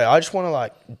painting. Like, bro, I just want to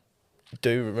like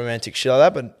do romantic shit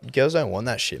like that, but girls don't want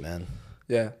that shit, man.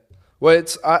 Yeah. Well,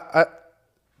 it's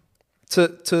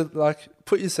to like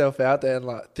put yourself out there and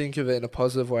like think of it in a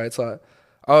positive way. It's like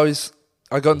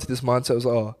I got into this mindset. I was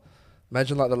like, oh,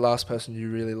 imagine like the last person you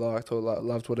really liked or like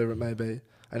loved, whatever it may be,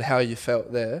 and how you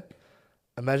felt there.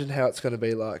 Imagine how it's going to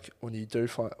be like when you do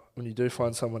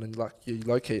find someone and like you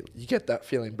locate, you get that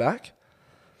feeling back.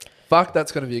 Fuck,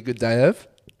 that's going to be a good day, Ev.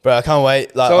 Bro, I can't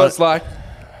wait. Like, so it's like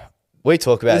we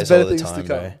talk about this all the time,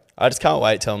 bro. I just can't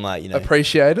wait till I'm like,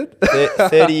 appreciated.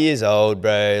 30 years old,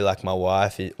 bro. Like my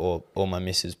wife or my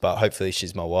missus, but hopefully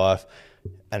she's my wife.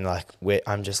 And like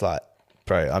I'm just like,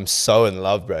 bro, I'm so in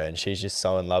love, bro. And she's just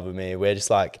so in love with me. We're just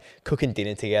like cooking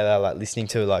dinner together, like listening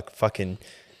to like fucking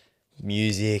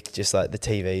music, just like the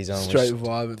TV's on. Straight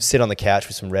vibe. Sit on the couch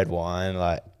with some red wine.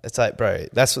 Like, it's like, bro,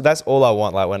 that's all I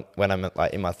want. Like when I'm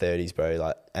like in my 30s, bro.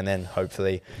 Like, and then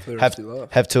hopefully have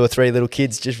 2 or 3 little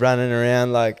kids just running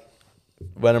around. Like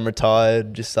when I'm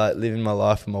retired, just like living my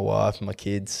life with my wife and my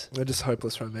kids. We're just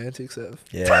hopeless romantics, Ev.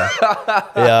 Yeah,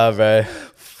 yeah, bro.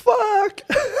 Fuck.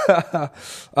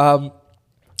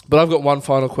 But I've got one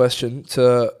final question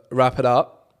to wrap it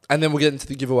up, and then we'll get into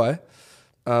the giveaway.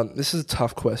 This is a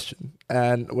tough question,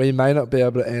 and we may not be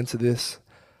able to answer this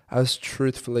as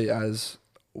truthfully as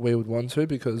we would want to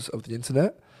because of the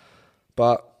internet.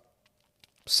 But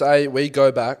say we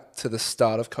go back to the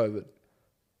start of COVID.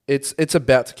 It's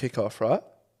about to kick off, right?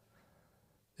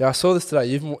 Yeah, I saw this today.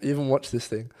 You even watched this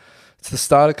thing. It's the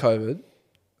start of COVID.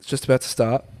 It's just about to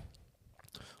start.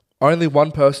 Only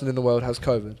one person in the world has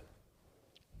COVID.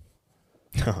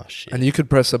 Oh, shit. And you could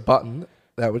press a button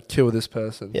that would kill this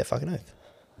person. Yeah, fucking oath.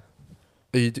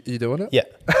 Are you doing it? Yeah.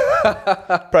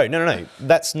 Bro, no.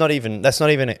 That's not even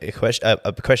a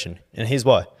question. And here's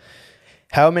why.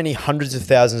 How many hundreds of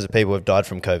thousands of people have died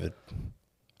from COVID?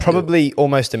 Probably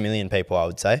almost 1 million people, I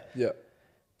would say. Yeah.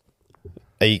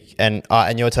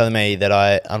 And you're telling me that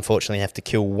I unfortunately have to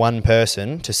kill one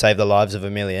person to save the lives of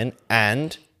 1 million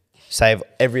and save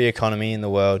every economy in the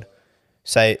world.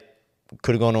 Say,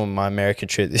 could have gone on my American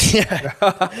trip this year.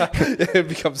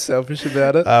 Become selfish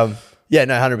about it. Yeah,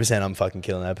 no, 100%. I'm fucking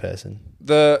killing that person.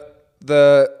 To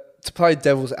play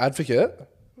devil's advocate,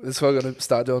 this is what I'm going to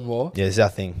start doing more. Yeah, this is our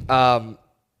thing.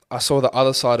 I saw the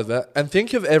other side of it, and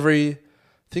think of everything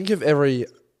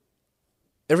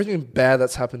bad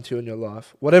that's happened to you in your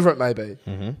life, whatever it may be.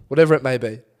 Mm-hmm. Whatever it may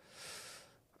be.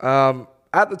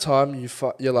 At the time,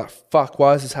 you're like, fuck,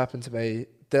 why has this happened to me?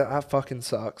 That fucking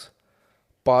sucks.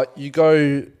 But you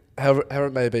go, however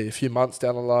it may be, a few months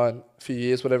down the line, a few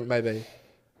years, whatever it may be,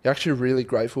 you're actually really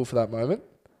grateful for that moment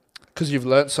because you've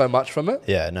learnt so much from it.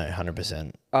 Yeah, no,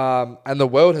 100%. And the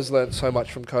world has learnt so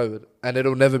much from COVID, and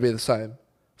it'll never be the same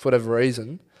for whatever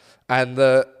reason. And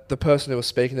the person who was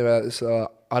speaking about this,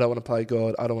 I don't want to play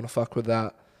God. I don't want to fuck with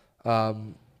that.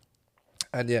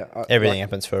 And yeah, Everything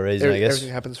happens for a reason, I guess.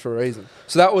 Everything happens for a reason.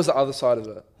 So that was the other side of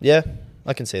it. Yeah,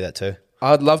 I can see that too.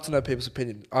 I'd love to know people's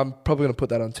opinion. I'm probably going to put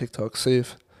that on TikTok. See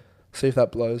if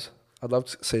that blows. I'd love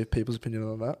to see people's opinion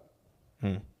on that.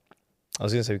 I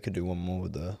was going to say we could do one more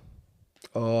with the...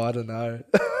 Oh, I don't know.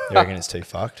 You reckon it's too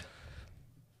fucked?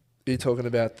 Are you talking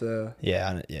about the...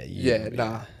 Yeah.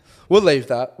 Nah. We'll leave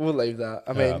that.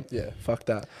 I mean, fuck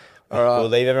that. All right. We'll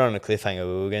leave everyone on a cliffhanger.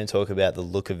 We were going to talk about the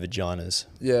look of vaginas.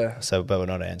 Yeah. So, but we're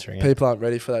not answering it. People aren't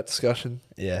ready for that discussion.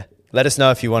 Yeah. Let us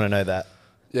know if you want to know that.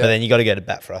 Yeah. But then you got to go to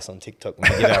bat for us on TikTok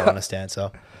when we give our honest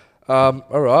answer. All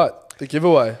right. The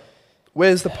giveaway.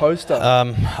 Where's the poster?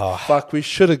 Fuck, we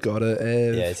should have got it.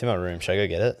 Yeah, it's in my room. Should I go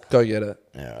get it? Go get it.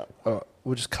 Yeah. All right.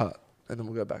 We'll just cut and then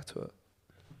we'll go back to it.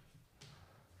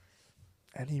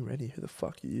 Annie Rennie, who the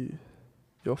fuck are you?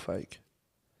 You're fake.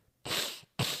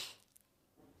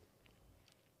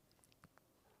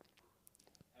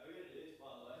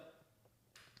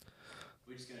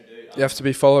 You have to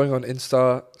be following on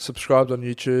Insta, subscribed on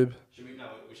YouTube.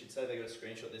 We should say they got a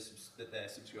screenshot that they're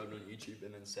subscribed on YouTube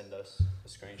and then send us a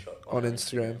screenshot on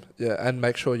Instagram. Yeah, and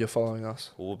make sure you're following us.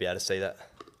 We'll be able to see that.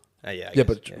 I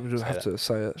we'll have to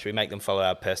say it. Should we make them follow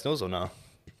our personals or no?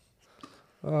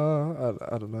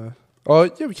 I don't know. Oh,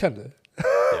 yeah, we can do.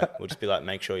 Yeah, we'll just be like,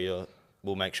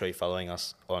 we'll make sure you're following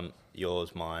us on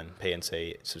yours, mine,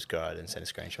 PNC, subscribe, and send a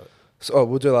screenshot. So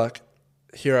we'll do like,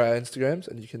 here are our Instagrams,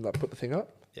 and you can like put the thing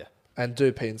up. Yeah. And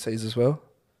do PNCs as well.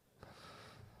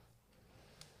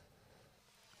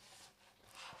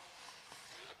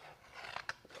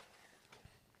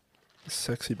 It's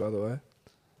sexy, by the way.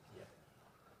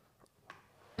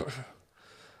 Yeah.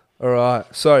 All right.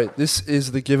 So this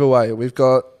is the giveaway. We've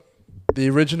got the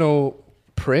original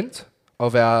print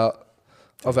of our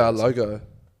logo.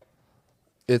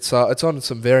 It's on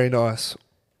some very nice,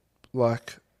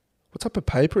 like, what type of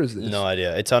paper is this? No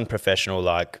idea. It's unprofessional.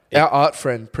 Like our art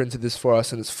friend printed this for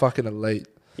us, and it's fucking elite.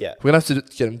 Yeah, we're gonna have to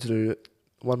get him to do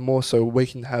one more so we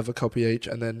can have a copy each,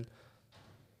 and then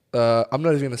I'm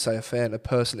not even gonna say a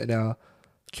person in our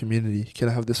community can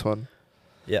have this one.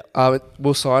 Yeah.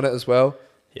 We'll sign it as well.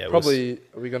 Yeah. Probably.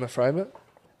 Are we gonna frame it?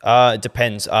 It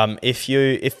depends.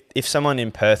 If someone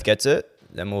in Perth gets it,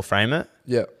 then we'll frame it.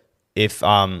 Yeah. If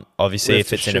obviously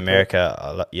if it's in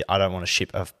America, I don't want to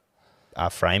ship are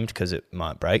framed because it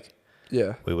might break.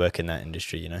 Yeah. We work in that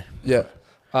industry, you know. Yeah.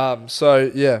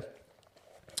 So yeah,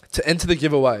 to enter the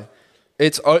giveaway,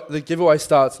 the giveaway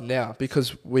starts now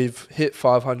because we've hit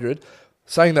 500.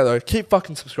 Saying that though, keep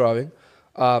fucking subscribing.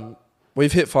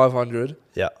 We've hit 500.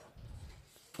 Yeah.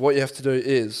 What you have to do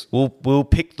is we'll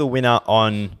pick the winner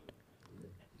on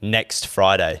next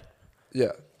Friday.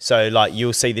 Yeah. So like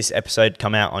you'll see this episode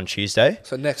come out on Tuesday.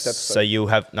 So next episode. So you'll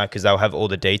have because they'll have all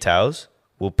the details.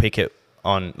 We'll pick it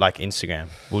on like Instagram.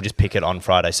 We'll just pick it on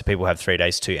Friday so people have 3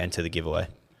 days to enter the giveaway. Okay.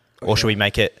 Or should we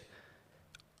make it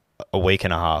a week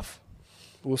and a half?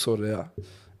 We'll sort it out.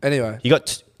 Anyway.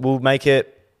 We'll make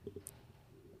it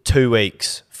 2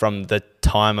 weeks from the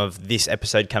time of this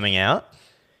episode coming out.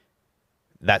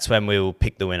 That's when we will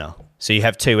pick the winner. So you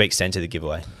have 2 weeks to enter the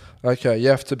giveaway. Okay, you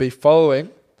have to be following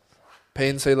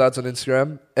PNC Lads on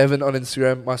Instagram, Evan on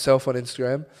Instagram, myself on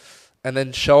Instagram, and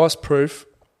then show us proof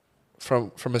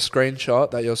from a screenshot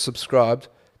that you're subscribed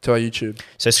to our YouTube.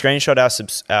 So screenshot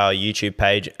our YouTube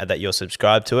page that you're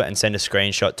subscribed to it and send a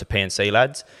screenshot to PNC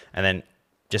Lads, and then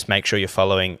just make sure you're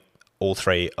following all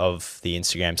 3 of the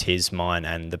Instagrams, his, mine,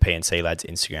 and the PNC Lads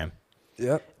Instagram.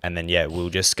 Yeah. And then,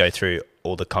 we'll just go through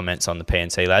all the comments on the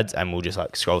PNC Lads and we'll just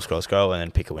like scroll, and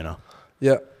then pick a winner.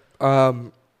 Yeah.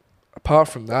 Apart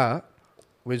from that,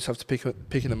 we just have to pick an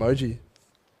emoji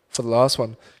for the last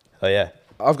one. Oh, yeah.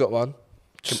 I've got one.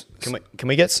 Can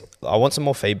we get... I want some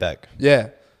more feedback. Yeah.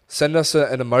 Send us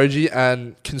an emoji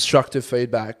and constructive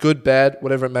feedback. Good, bad,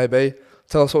 whatever it may be.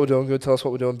 Tell us what we're doing good. Tell us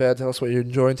what we're doing bad. Tell us what you're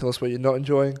enjoying. Tell us what you're not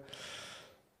enjoying.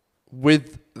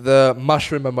 With the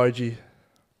mushroom emoji.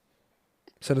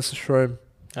 Send us a shroom.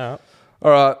 All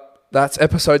right. That's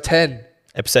episode 10.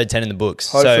 Episode 10 in the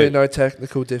books. Hopefully no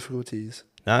technical difficulties.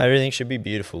 No, everything should be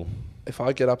beautiful. If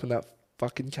I get up and that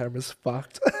fucking camera's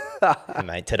fucked.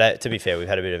 Mate, today, to be fair, we've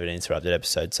had a bit of an interrupted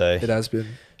episode. So it has been.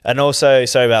 And also,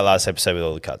 sorry about last episode with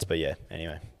all the cuts, but yeah,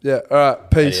 anyway. Yeah, all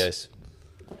right. Peace. Adios.